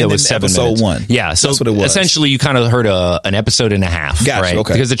 trailer, and it was then 7 episode minutes. 1. Yeah, so that's what it was. Essentially, you kind of heard an episode and a half, Gotcha, right?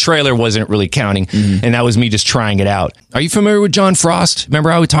 okay. Because the trailer wasn't really counting, and that was me just trying it out. Are you familiar with John Frost? Remember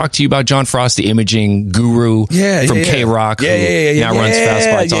how we talked to you about John Frost, the imaging guru from K-Rock, who now runs Fast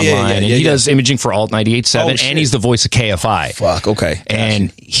Bites Online, and he does imaging for Alt 98.7, and he's the voice of KFI. Fuck, okay.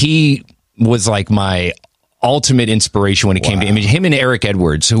 And he was like my ultimate inspiration when it came to imaging. Him and Eric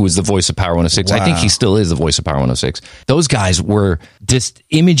Edwards, who was the voice of Power 106. I think he still is the voice of Power 106. Those guys were just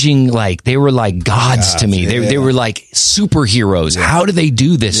imaging like, they were like gods to me. They were like superheroes. How do they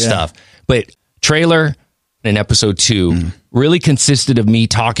do this stuff? But trailer and episode 2 really consisted of me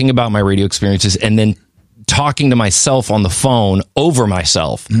talking about my radio experiences and then talking to myself on the phone over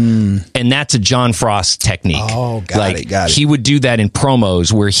myself. And that's a John Frost technique. Oh, got it. He would do that in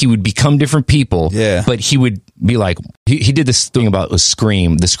promos where he would become different people, but he would be like, he did this thing about the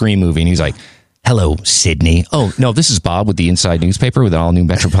Scream movie, and he's like, hello, Sydney. Oh, no, this is Bob with the Inside newspaper with an all-new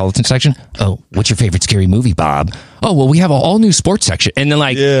Metropolitan section. Oh, what's your favorite scary movie, Bob? Oh, well, we have an all-new sports section. And then,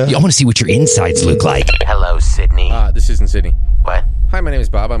 like, I want to see what your insides look like. Hello, Sydney. This isn't Sydney. What? Hi, my name is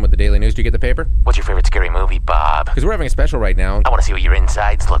Bob. I'm with the Daily News. Do you get the paper? What's your favorite scary movie, Bob? Because we're having a special right now. I want to see what your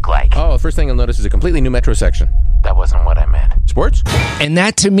insides look like. Oh, first thing you'll notice is a completely new Metro section. That wasn't what I meant. Sports? And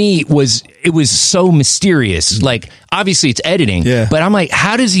that to me was so mysterious. Like, obviously it's editing, but I'm like,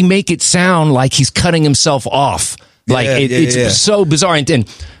 how does he make it sound like he's cutting himself off? Like it's so bizarre. And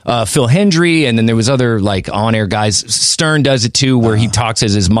Phil Hendry, and then there was other like on-air guys. Stern does it too, where he talks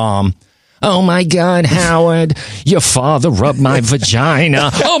as his mom. Oh my God, Howard, your father rubbed my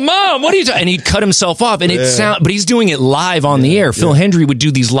vagina. Oh, Mom, what are you doing? And he'd cut himself off, and but he's doing it live on the air. Phil Hendry would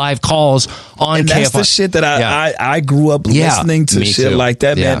do these live calls on KFI. That's the shit that I grew up listening to shit like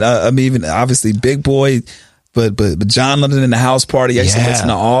that, man. I mean, even obviously Big Boy, but John London in the House Party. I used to listen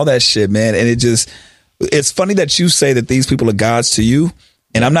to all that shit, man. And it's funny that you say that these people are gods to you.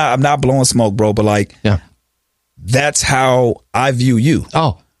 And I'm not blowing smoke, bro, but like, that's how I view you.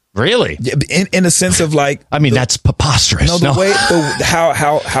 Oh. Really? In a sense of like, I mean, that's preposterous. No, the way,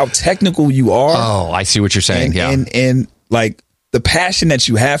 how technical you are. Oh, I see what you're saying. And like the passion that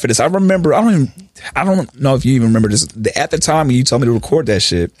you have for this. I remember. I don't know if you even remember this. At the time when you told me to record that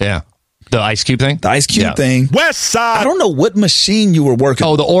shit. Yeah. The Ice Cube thing? The Ice Cube thing. West Side. I don't know what machine you were working.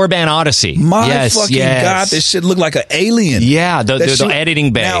 Oh, the Orban Odyssey. My fucking God, this shit looked like an alien. Yeah, the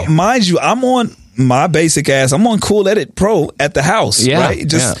editing bay. Now, mind you, I'm on my basic ass. I'm on Cool Edit Pro at the house. Yeah, right?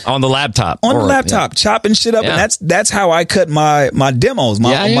 Just on the laptop. On the laptop, chopping shit up. And that's how I cut my demos,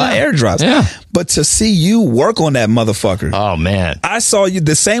 my airdrops. Yeah. But to see you work on that motherfucker. Oh, man. I saw you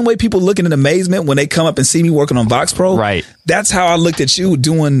the same way people looking in amazement when they come up and see me working on Vox Pro. Right. That's how I looked at you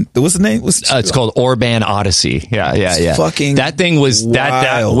doing, what's the name? It's called Orban Odyssey. Yeah. Fucking that thing was,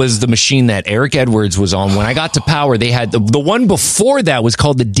 that was the machine that Eric Edwards was on. When I got to Power, they had the one before that was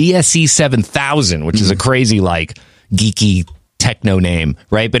called the DSE 7000, which is a crazy, like, geeky techno name,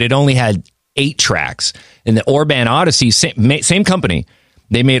 right? But it only had 8 tracks. And the Orban Odyssey, same company.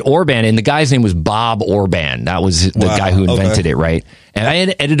 They made Orban, and the guy's name was Bob Orban. That was the guy who invented it, right? And I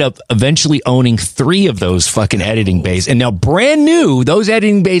ended up eventually owning 3 of those fucking editing bays. And now, brand new, those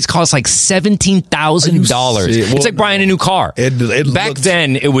editing bays cost like $17,000. It's like buying a new car. Back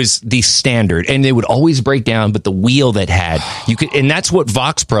then, it was the standard, and they would always break down. But the wheel that had and that's what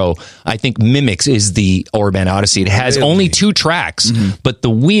Vox Pro I think mimics is the Orban Odyssey. It has only 2 tracks, but the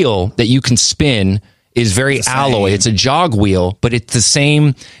wheel that you can spin is very alloy. It's a jog wheel, but it's the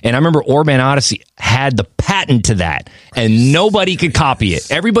same. And I remember Orban Odyssey had the patent to that, and nobody could copy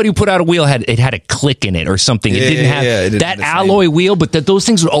it. Everybody who put out a wheel had a click in it or something. It didn't have that alloy wheel, but those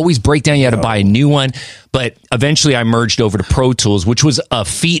things would always break down. You had to buy a new one. But eventually I merged over to Pro Tools, which was a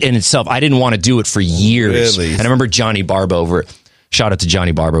feat in itself. I didn't want to do it for years. Really? And I remember Johnny Barbo shout out to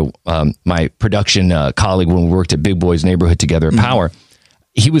Johnny Barbo, my production colleague when we worked at Big Boy's Neighborhood together at Power.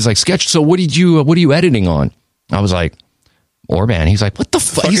 He was like, Sketch, so what are you editing on? I was like, Orban. He's like, what the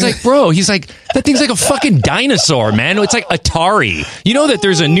fuck? He's like, bro, that thing's like a fucking dinosaur, man. It's like Atari. You know that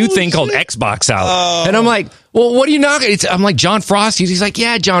there's a new thing called Xbox out. And I'm like, well, what are you not? I'm like, John Frost. He's like,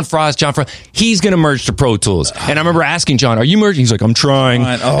 yeah, John Frost. He's going to merge to Pro Tools. And I remember asking John, are you merging? He's like, I'm trying.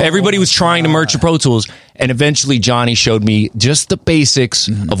 Everybody was trying to merge to Pro Tools. And eventually Johnny showed me just the basics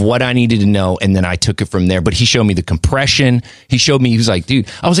of what I needed to know. And then I took it from there. But he showed me the compression. He showed me, he was like, dude,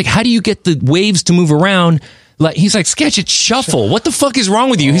 I was like, how do you get the waves to move around? Like, he's like, Sketch, it's shuffle. What the fuck is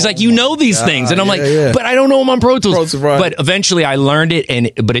wrong with you? He's like, you know these things. And I'm like, but I don't know them on Pro Tools. But eventually I learned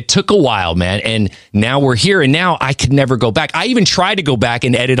it, but it took a while, man. And now we're here, and now I could never go back. I even tried to go back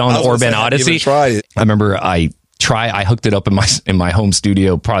and edit on the Orban Odyssey. I remember I I hooked it up in my home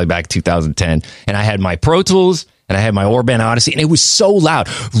studio probably back 2010, and I had my Pro Tools and I had my Orban Odyssey, and it was so loud.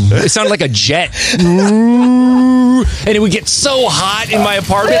 It sounded like a jet. And it would get so hot in my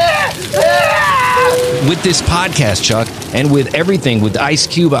apartment. With this podcast, Chuck, and with everything, with Ice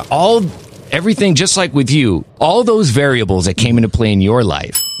Cube, everything, just like with you, all those variables that came into play in your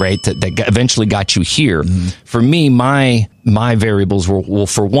life, right, that eventually got you here. For me, my variables were, well,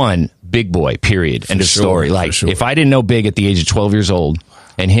 for one, Big Boy, period, end of story. Like, if I didn't know Big at the age of 12 years old,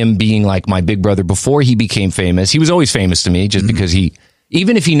 and him being like my big brother before he became famous, he was always famous to me just because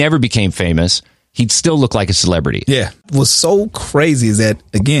even if he never became famous, he'd still look like a celebrity. Yeah. What's so crazy is that,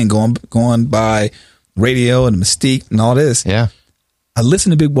 again, going by radio and Mystique and all this. Yeah. I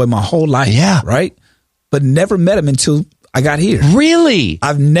listened to Big Boy my whole life. Yeah. Right? But never met him until I got here. Really?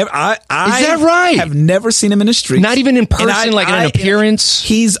 I've never. Is that right? Have never seen him in the street. Not even in person, like an appearance.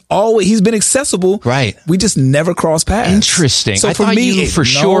 He's been accessible. Right. We just never crossed paths. Interesting. So I for thought me, you for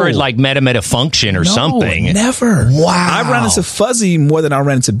sure had like met him at a function or something. Never. Wow. I ran into Fuzzy more than I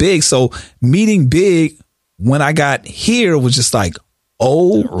ran into Big. So meeting Big when I got here was just like,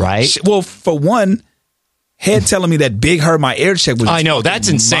 right. Well, for one, Hed telling me that Big heard my air check was I know, that's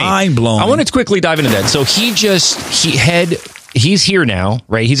insane. Mind blowing. I want to quickly dive into that. So he's here now,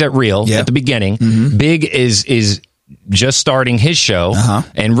 right? He's at Real at the beginning. Big is just starting his show,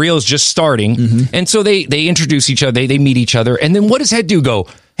 and Real's just starting. And so they introduce each other, they meet each other, and then what does Hed do? Go,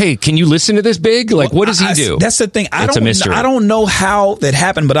 hey, can you listen to this, Big? Like, what does he do? That's the thing. It's a mystery. I don't know how that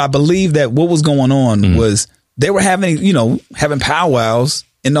happened, but I believe that what was going on was they were having powwows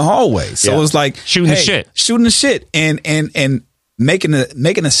in the hallway. So it was like shooting the shit and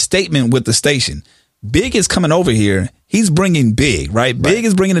making a statement with the station. Big is coming over here. He's bringing Big, right? Big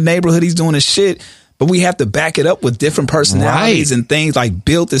is bringing the neighborhood. He's doing his shit, but we have to back it up with different personalities and things, like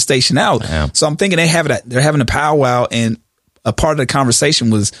build the station out. Yeah. So I'm thinking they're having a powwow, and a part of the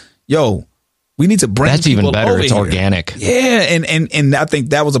conversation was, yo, we need to bring that's people even better. over it's here. Organic. Yeah, and I think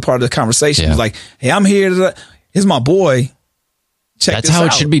that was a part of the conversation. It was like, hey, I'm here. Here's my boy. Check That's this how out.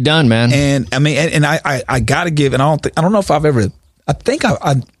 it should be done, man. And I mean, and I got to give, and I don't know if I've ever.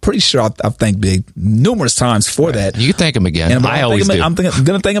 I'm pretty sure I've thanked Big numerous times for that. You can thank him again. And I always do. I'm going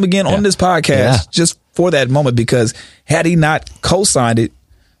to thank him again on this podcast just for that moment, because had he not co-signed it,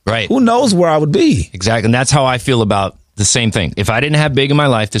 right, who knows where I would be. Exactly. And that's how I feel about the same thing. If I didn't have Big in my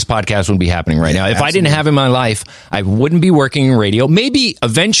life, this podcast wouldn't be happening right now. If I didn't have him in my life, I wouldn't be working in radio. Maybe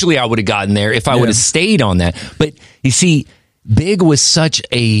eventually I would have gotten there if I would have stayed on that. But you see, Big was such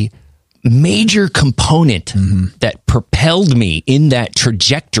a major component that propelled me in that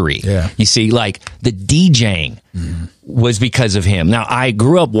trajectory. Yeah. You see, like the DJing was because of him. Now, I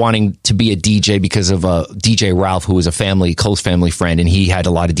grew up wanting to be a DJ because of DJ Ralph, who was a close family friend, and he had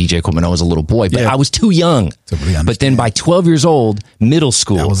a lot of DJ equipment when I was a little boy, but I was too young. But then by 12 years old, middle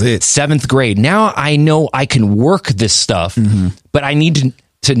school, that was it. 7th grade, now I know I can work this stuff, but I need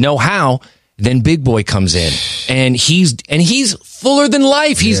to know how. Then Big Boy comes in, and he's fuller than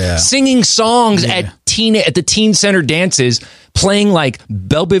life. He's singing songs at the teen center dances, playing like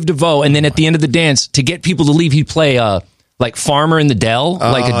Belle Biv DeVoe, and then at the end of the dance, to get people to leave, he'd play like Farmer in the Dell,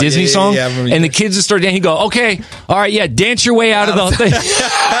 like a Disney song, and the kids would start dancing. He'd go, okay, all right, dance your way out of the thing.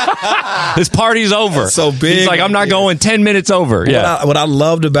 This party's over. So Big, he's like, I'm not going 10 minutes over. What I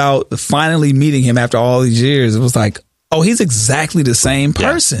loved about finally meeting him after all these years, it was like, oh, he's exactly the same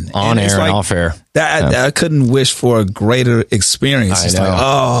person. On air and off air. I couldn't wish for a greater experience. I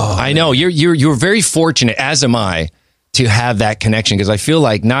know. I know. You're very fortunate, as am I, to have that connection, because I feel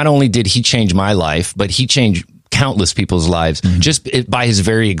like not only did he change my life, but he changed countless people's lives just by his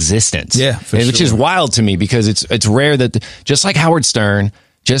very existence. Yeah, which is wild to me, because it's rare that just like Howard Stern,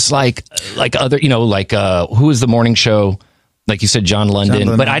 just like other, who is the morning show? Like you said, John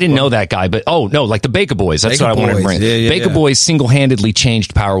London, but I didn't know that guy. But like the Baker Boys. That's what I wanted to bring. Baker Boys single-handedly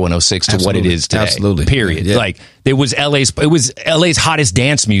changed Power 106 to what it is today. Absolutely. Period. Yeah. Like it was LA's hottest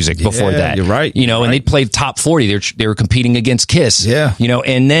dance music before that. You're right. And they played top 40. They were competing against Kiss. Yeah.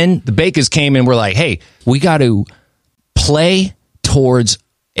 And then the Bakers came and were like, hey, we got to play towards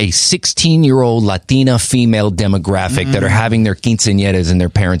a 16-year-old Latina female demographic that are having their quinceañeras in their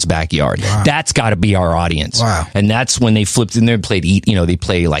parents' backyard. Wow. That's got to be our audience. Wow. And that's when they flipped in there and played, they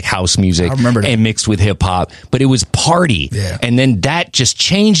play like house music and mixed with hip hop, but it was party. Yeah. And then that just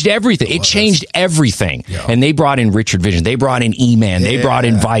changed everything. It changed everything. Yo. And they brought in Richard Vision. They brought in E-Man. They brought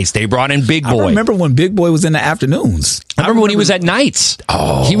in Vice. They brought in Big Boy. I remember when Big Boy was in the afternoons. I remember when he was at nights.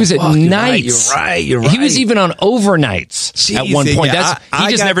 Oh, he was at nights. You're right. He was even on overnights at one point.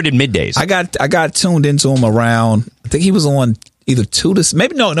 He just never did middays. I got tuned into him around, I think he was on either 2 to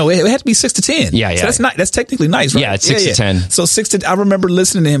maybe no, it had to be 6 to 10. Yeah. So that's not, that's technically nice, right? Yeah, it's 6 to 10. So I remember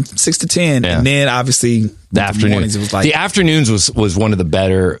listening to him 6 to 10, and then obviously the afternoons. Mornings, it was like the afternoons was one of the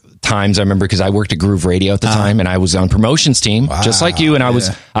better times. I remember because I worked at Groove Radio at the time, and I was on promotions team, just like you. And I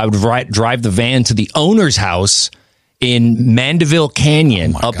would drive the van to the owner's house in Mandeville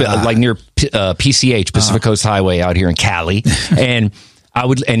Canyon, like near PCH, Pacific Coast Highway, out here in Cali, and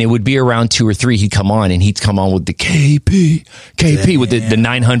it would be around 2 or 3. He'd come on, and he'd come on with the KP with the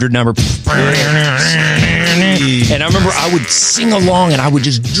 900 number. And I remember I would sing along, and I would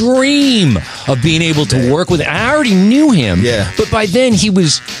just dream of being able to work with it. I already knew him, but by then he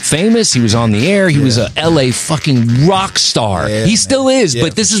was famous. He was on the air. He was a LA fucking rock star. He still is,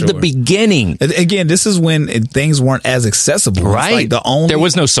 but this is the beginning. Again, this is when things weren't as accessible, right? Like there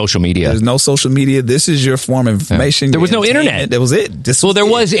was no social media. There's no social media. This is your form of information. There was no internet. That was it. There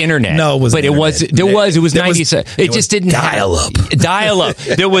was internet. No, it was. But it was. It was 97. It just didn't dial up. Dial up.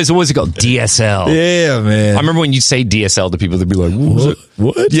 There was. What was it called? DSL. Yeah, man. I remember when you say DSL to people, they'd be like,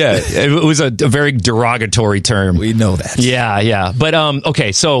 "What?" Yeah, it was a very derogatory term. We know that. Yeah. But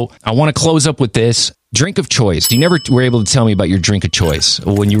okay. So I want to close up with this drink of choice. You never were able to tell me about your drink of choice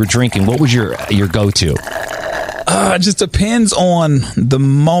when you were drinking. What was your go-to? It just depends on the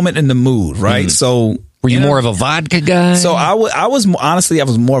moment and the mood, right? So. Were you more of a vodka guy? So I was honestly, I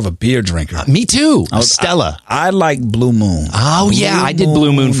was more of a beer drinker. Me too. Stella. I like Blue Moon. Oh, yeah. I did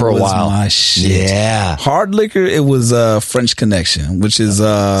Blue Moon for a while. My shit. Yeah. Hard liquor, it was French Connection, which is...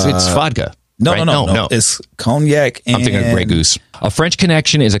 it's vodka. No, right? No. It's cognac and... I'm thinking of Grey Goose. A French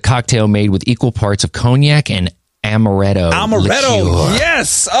Connection is a cocktail made with equal parts of cognac and amaretto. Liqueur.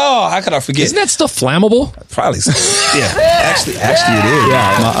 Yes. Oh, how could I forget? Isn't that still flammable? Probably. Yeah. Actually, it is.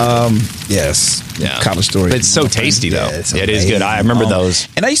 Yeah. Yes. Yeah. College story. But it's so tasty, though. It is good. I remember those.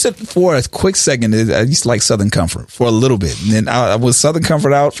 And I used to, for a quick second, I used to like Southern Comfort for a little bit. And then I was Southern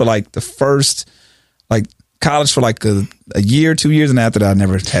Comfort out for like the first, like college for like a year, 2 years. And after that, I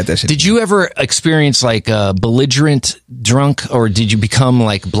never had that shit. Did you ever experience like a belligerent drunk, or did you become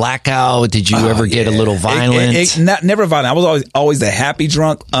like blackout? Did you ever get a little violent? Never violent. I was always the happy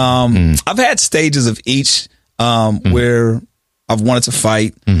drunk. I've had stages of each where I've wanted to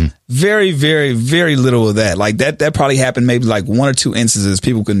fight. Very, very, very little of that. Like that probably happened maybe like 1 or 2 instances.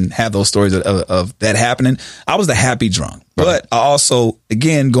 People can have those stories of that happening. I was the happy drunk. But I also,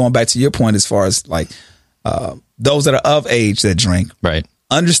 again, going back to your point as far as like those that are of age that drink. Right.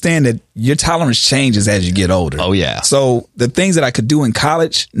 Understand that your tolerance changes as you get older. Oh, yeah. So the things that I could do in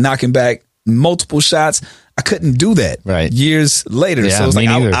college, knocking back multiple shots, I couldn't do that years later. Yeah, so it's like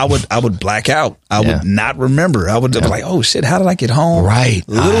I would black out. I would not remember. I would be like, oh shit, how did I get home? Right.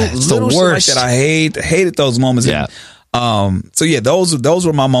 Little shit like that. I hated those moments. Yeah. And, so yeah, those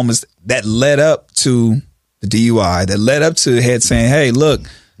were my moments that led up to the DUI, that led up to Hed saying, hey, look,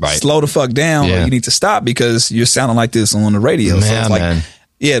 slow the fuck down. Or you need to stop because you're sounding like this on the radio. So it's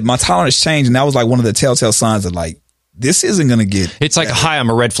like, my tolerance changed. And that was like one of the telltale signs of like, this isn't going to get... It's like, hi, I'm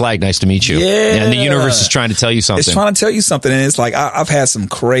a red flag. Nice to meet you. Yeah. And the universe is trying to tell you something. It's trying to tell you something. And it's like, I've had some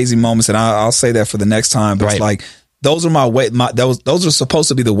crazy moments, and I'll say that for the next time. But it's like, those are those are supposed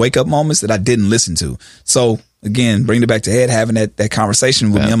to be the wake up moments that I didn't listen to. So again, bring it back to Hed, having that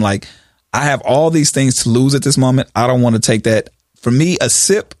conversation with me. I'm like, I have all these things to lose at this moment. I don't want to take that. For me, a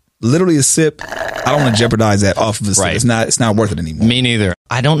sip, literally a sip, I don't want to jeopardize that off of a sip. It's not worth it anymore. Me neither.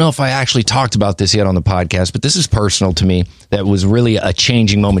 I don't know if I actually talked about this yet on the podcast, but this is personal to me. That was really a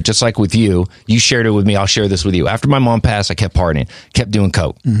changing moment, just like with you. You shared it with me. I'll share this with you. After my mom passed, I kept partying, kept doing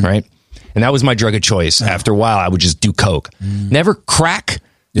coke, right? And that was my drug of choice. After a while, I would just do coke. Never crack,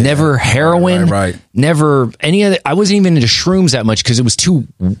 never heroin, never any other. I wasn't even into shrooms that much because it was too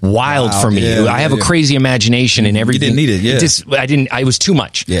wild for me. I have a crazy imagination and everything. You didn't need it, I was too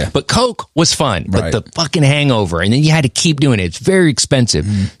much. But coke was fun, but the fucking hangover, and then you had to keep doing it. It's very expensive.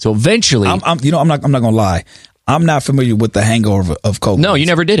 So eventually, I'm not gonna lie. I'm not familiar with the hangover of coke. No, you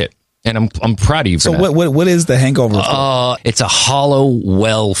never did it. And I'm proud of you for that. So what is the hangover? It's a hollow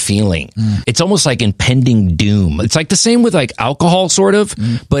well feeling. It's almost like impending doom. It's like the same with like alcohol, sort of,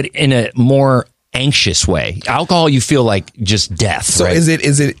 but in a more anxious way. Alcohol, you feel like just death. So is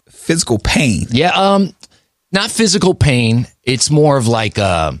it physical pain? Yeah, not physical pain. It's more of like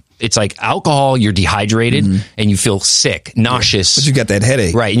it's like alcohol, you're dehydrated and you feel sick, nauseous. But you got that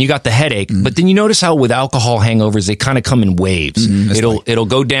headache. Right, and you got the headache. But then you notice how with alcohol hangovers, they kind of come in waves. It'll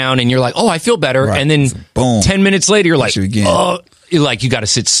go down and you're like, oh, I feel better. And then boom, 10 minutes later, you're like, oh, you got to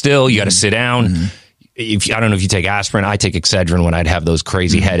sit still. You got to sit down. I don't know if you take aspirin. I take Excedrin when I'd have those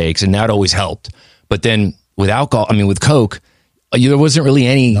crazy headaches, and that always helped. But then with alcohol, with coke, there wasn't really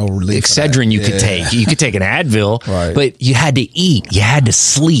any Excedrin you could take. You could take an Advil, but you had to eat. You had to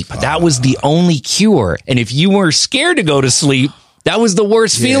sleep. That was the only cure. And if you were scared to go to sleep, that was the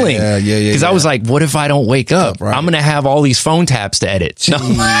worst feeling. Because I was like, what if I don't wake up? I'm going to have all these phone taps to edit. No.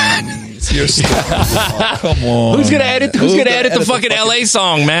 You're come on. Who's going to edit? Who's going to edit the fucking LA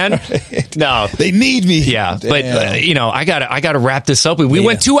song, man? No. They need me. Yeah. Damn. But, I got to wrap this up. We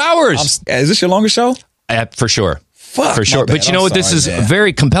went 2 hours. Is this your longest show? For sure. Fuck, for sure. But you know what? This is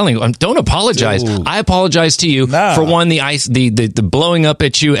very compelling. Don't apologize. Dude. I apologize to you for one, the blowing up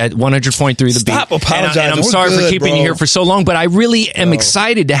at you at 100.3 the beat. Stop apologizing. And I'm sorry for keeping you here for so long, but I really am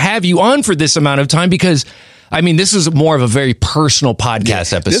excited to have you on for this amount of time because this is more of a very personal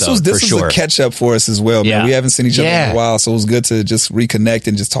podcast episode. This was a catch up for us as well, man. We haven't seen each other in a while, so it was good to just reconnect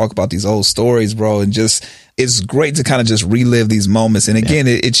and just talk about these old stories, bro. And just, it's great to kind of just relive these moments. And again,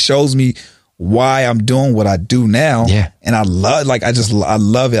 it shows me why I'm doing what I do now. Yeah. And I love, I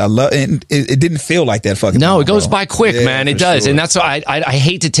love it. And it didn't feel like that fucking. No, it goes by quick, man. It does. Sure. And that's why I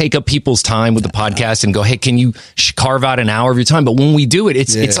hate to take up people's time with the podcast and go, hey, can you carve out an hour of your time? But when we do it,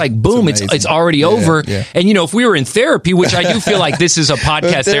 it's like, boom, it's already over. Yeah. And if we were in therapy, which I do feel like this is a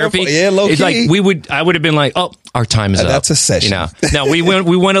podcast therapy. It's like I would have been like, oh, our time is up. That's a session. No, we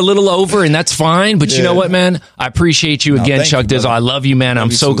went a little over and that's fine. But you know what, man? I appreciate you again, Chuck Dizzle. I love you, man.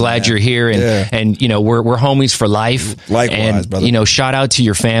 I'm so glad you're here. And we're homies for life. Likewise, and, brother. Shout out to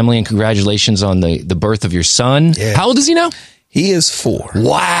your family and congratulations on the birth of your son. Yeah. How old is he now? He is 4.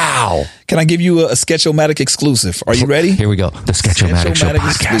 Wow. Can I give you a Sketch-O-Matic exclusive? Are you ready? Here we go. The Sketch-O-Matic Show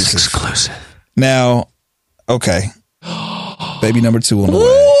podcast exclusive. Now, okay. Baby number 2 on the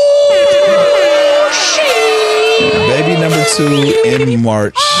way. Baby number 2 in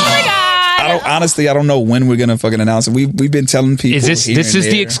March. I don't know when we're gonna fucking announce it. We've been telling people. Is this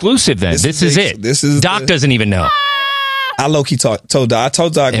the exclusive then? This is it. Doc doesn't even know. I low-key told Doc. I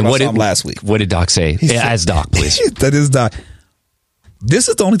told Doc and what last week. What did Doc say? As Doc, please. That is Doc. This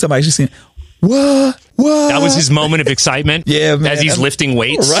is the only time I actually seen what? That was his moment of excitement. Yeah, man. As he's lifting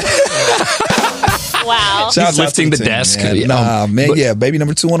weights. Right. Wow. He's lifting the desk. Man. Nah, man. Baby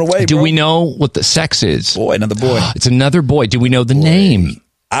number 2 on the way. Do we know what the sex is? Boy, another boy. It's another boy. Do we know the name?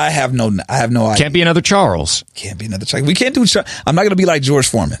 I have no idea. Can't be another Charles. Can't be another Charles. We can't do. I'm not gonna be like George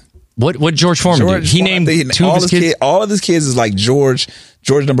Foreman. What George Foreman do? He named 2 of his kids. All of his kids is like George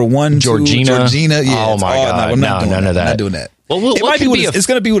number 1, Georgina. 2, Georgina. Yeah. Oh my God. None of that. I'm not doing that. Well, it's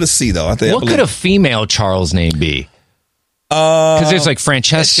going to be with a C though. I think. What could a female Charles name be? Because there's like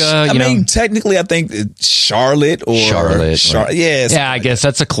Francesca. Technically, I think Charlotte or Charlotte. Yeah, I guess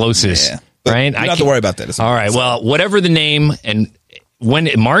that's the closest. Yeah. Right. You don't have to worry about that. All right. Well, whatever the name and when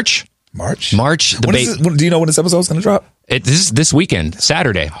March. Do you know when this episode is going to drop? This weekend,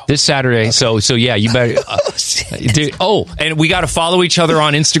 Saturday. This Saturday. Okay. So yeah, you better. Dude, and we got to follow each other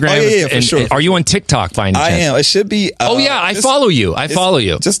on Instagram. For sure. Are you on TikTok by any chance? I am. It should be. I follow you. I follow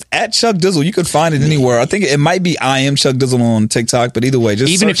you. Just at Chuck Dizzle. You could find it anywhere. I think it might be I am Chuck Dizzle on TikTok. But either way,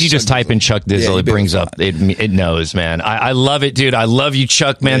 even if you just type in Chuck Dizzle, it brings up. It knows, man. I love it, dude. I love you,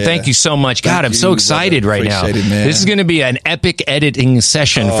 Chuck, man. Thank you so much. God, I'm so excited right now. This is going to be an epic editing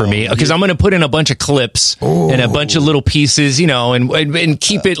session for me because I'm going to put in a bunch of clips and a bunch of little pieces, and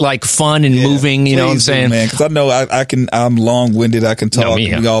keep it like fun and moving. You know what I'm saying? Man, because I know I'm long-winded. I can talk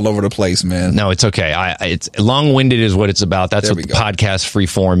be all over the place, man. No, it's okay. It's long-winded is what it's about. That's what the podcast free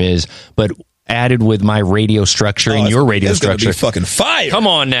form is. But added with my radio structure and your radio structure, it's gonna be fucking fire. Come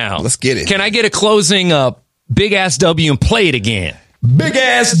on now, let's get it. Can I get a closing big ass W and play it again? Big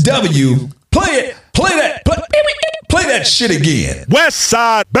ass W. Play it. Play that. Play that shit again. West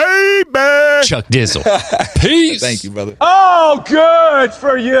Side, baby. Chuck Dizzle. Peace. Thank you, brother. Oh, good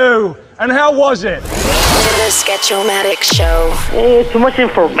for you. And how was it? The Sketch-O-Matic Show. Hey, too much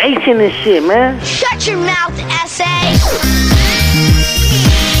information and shit, man. Shut your mouth, essay.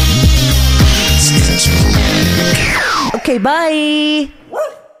 Okay, bye.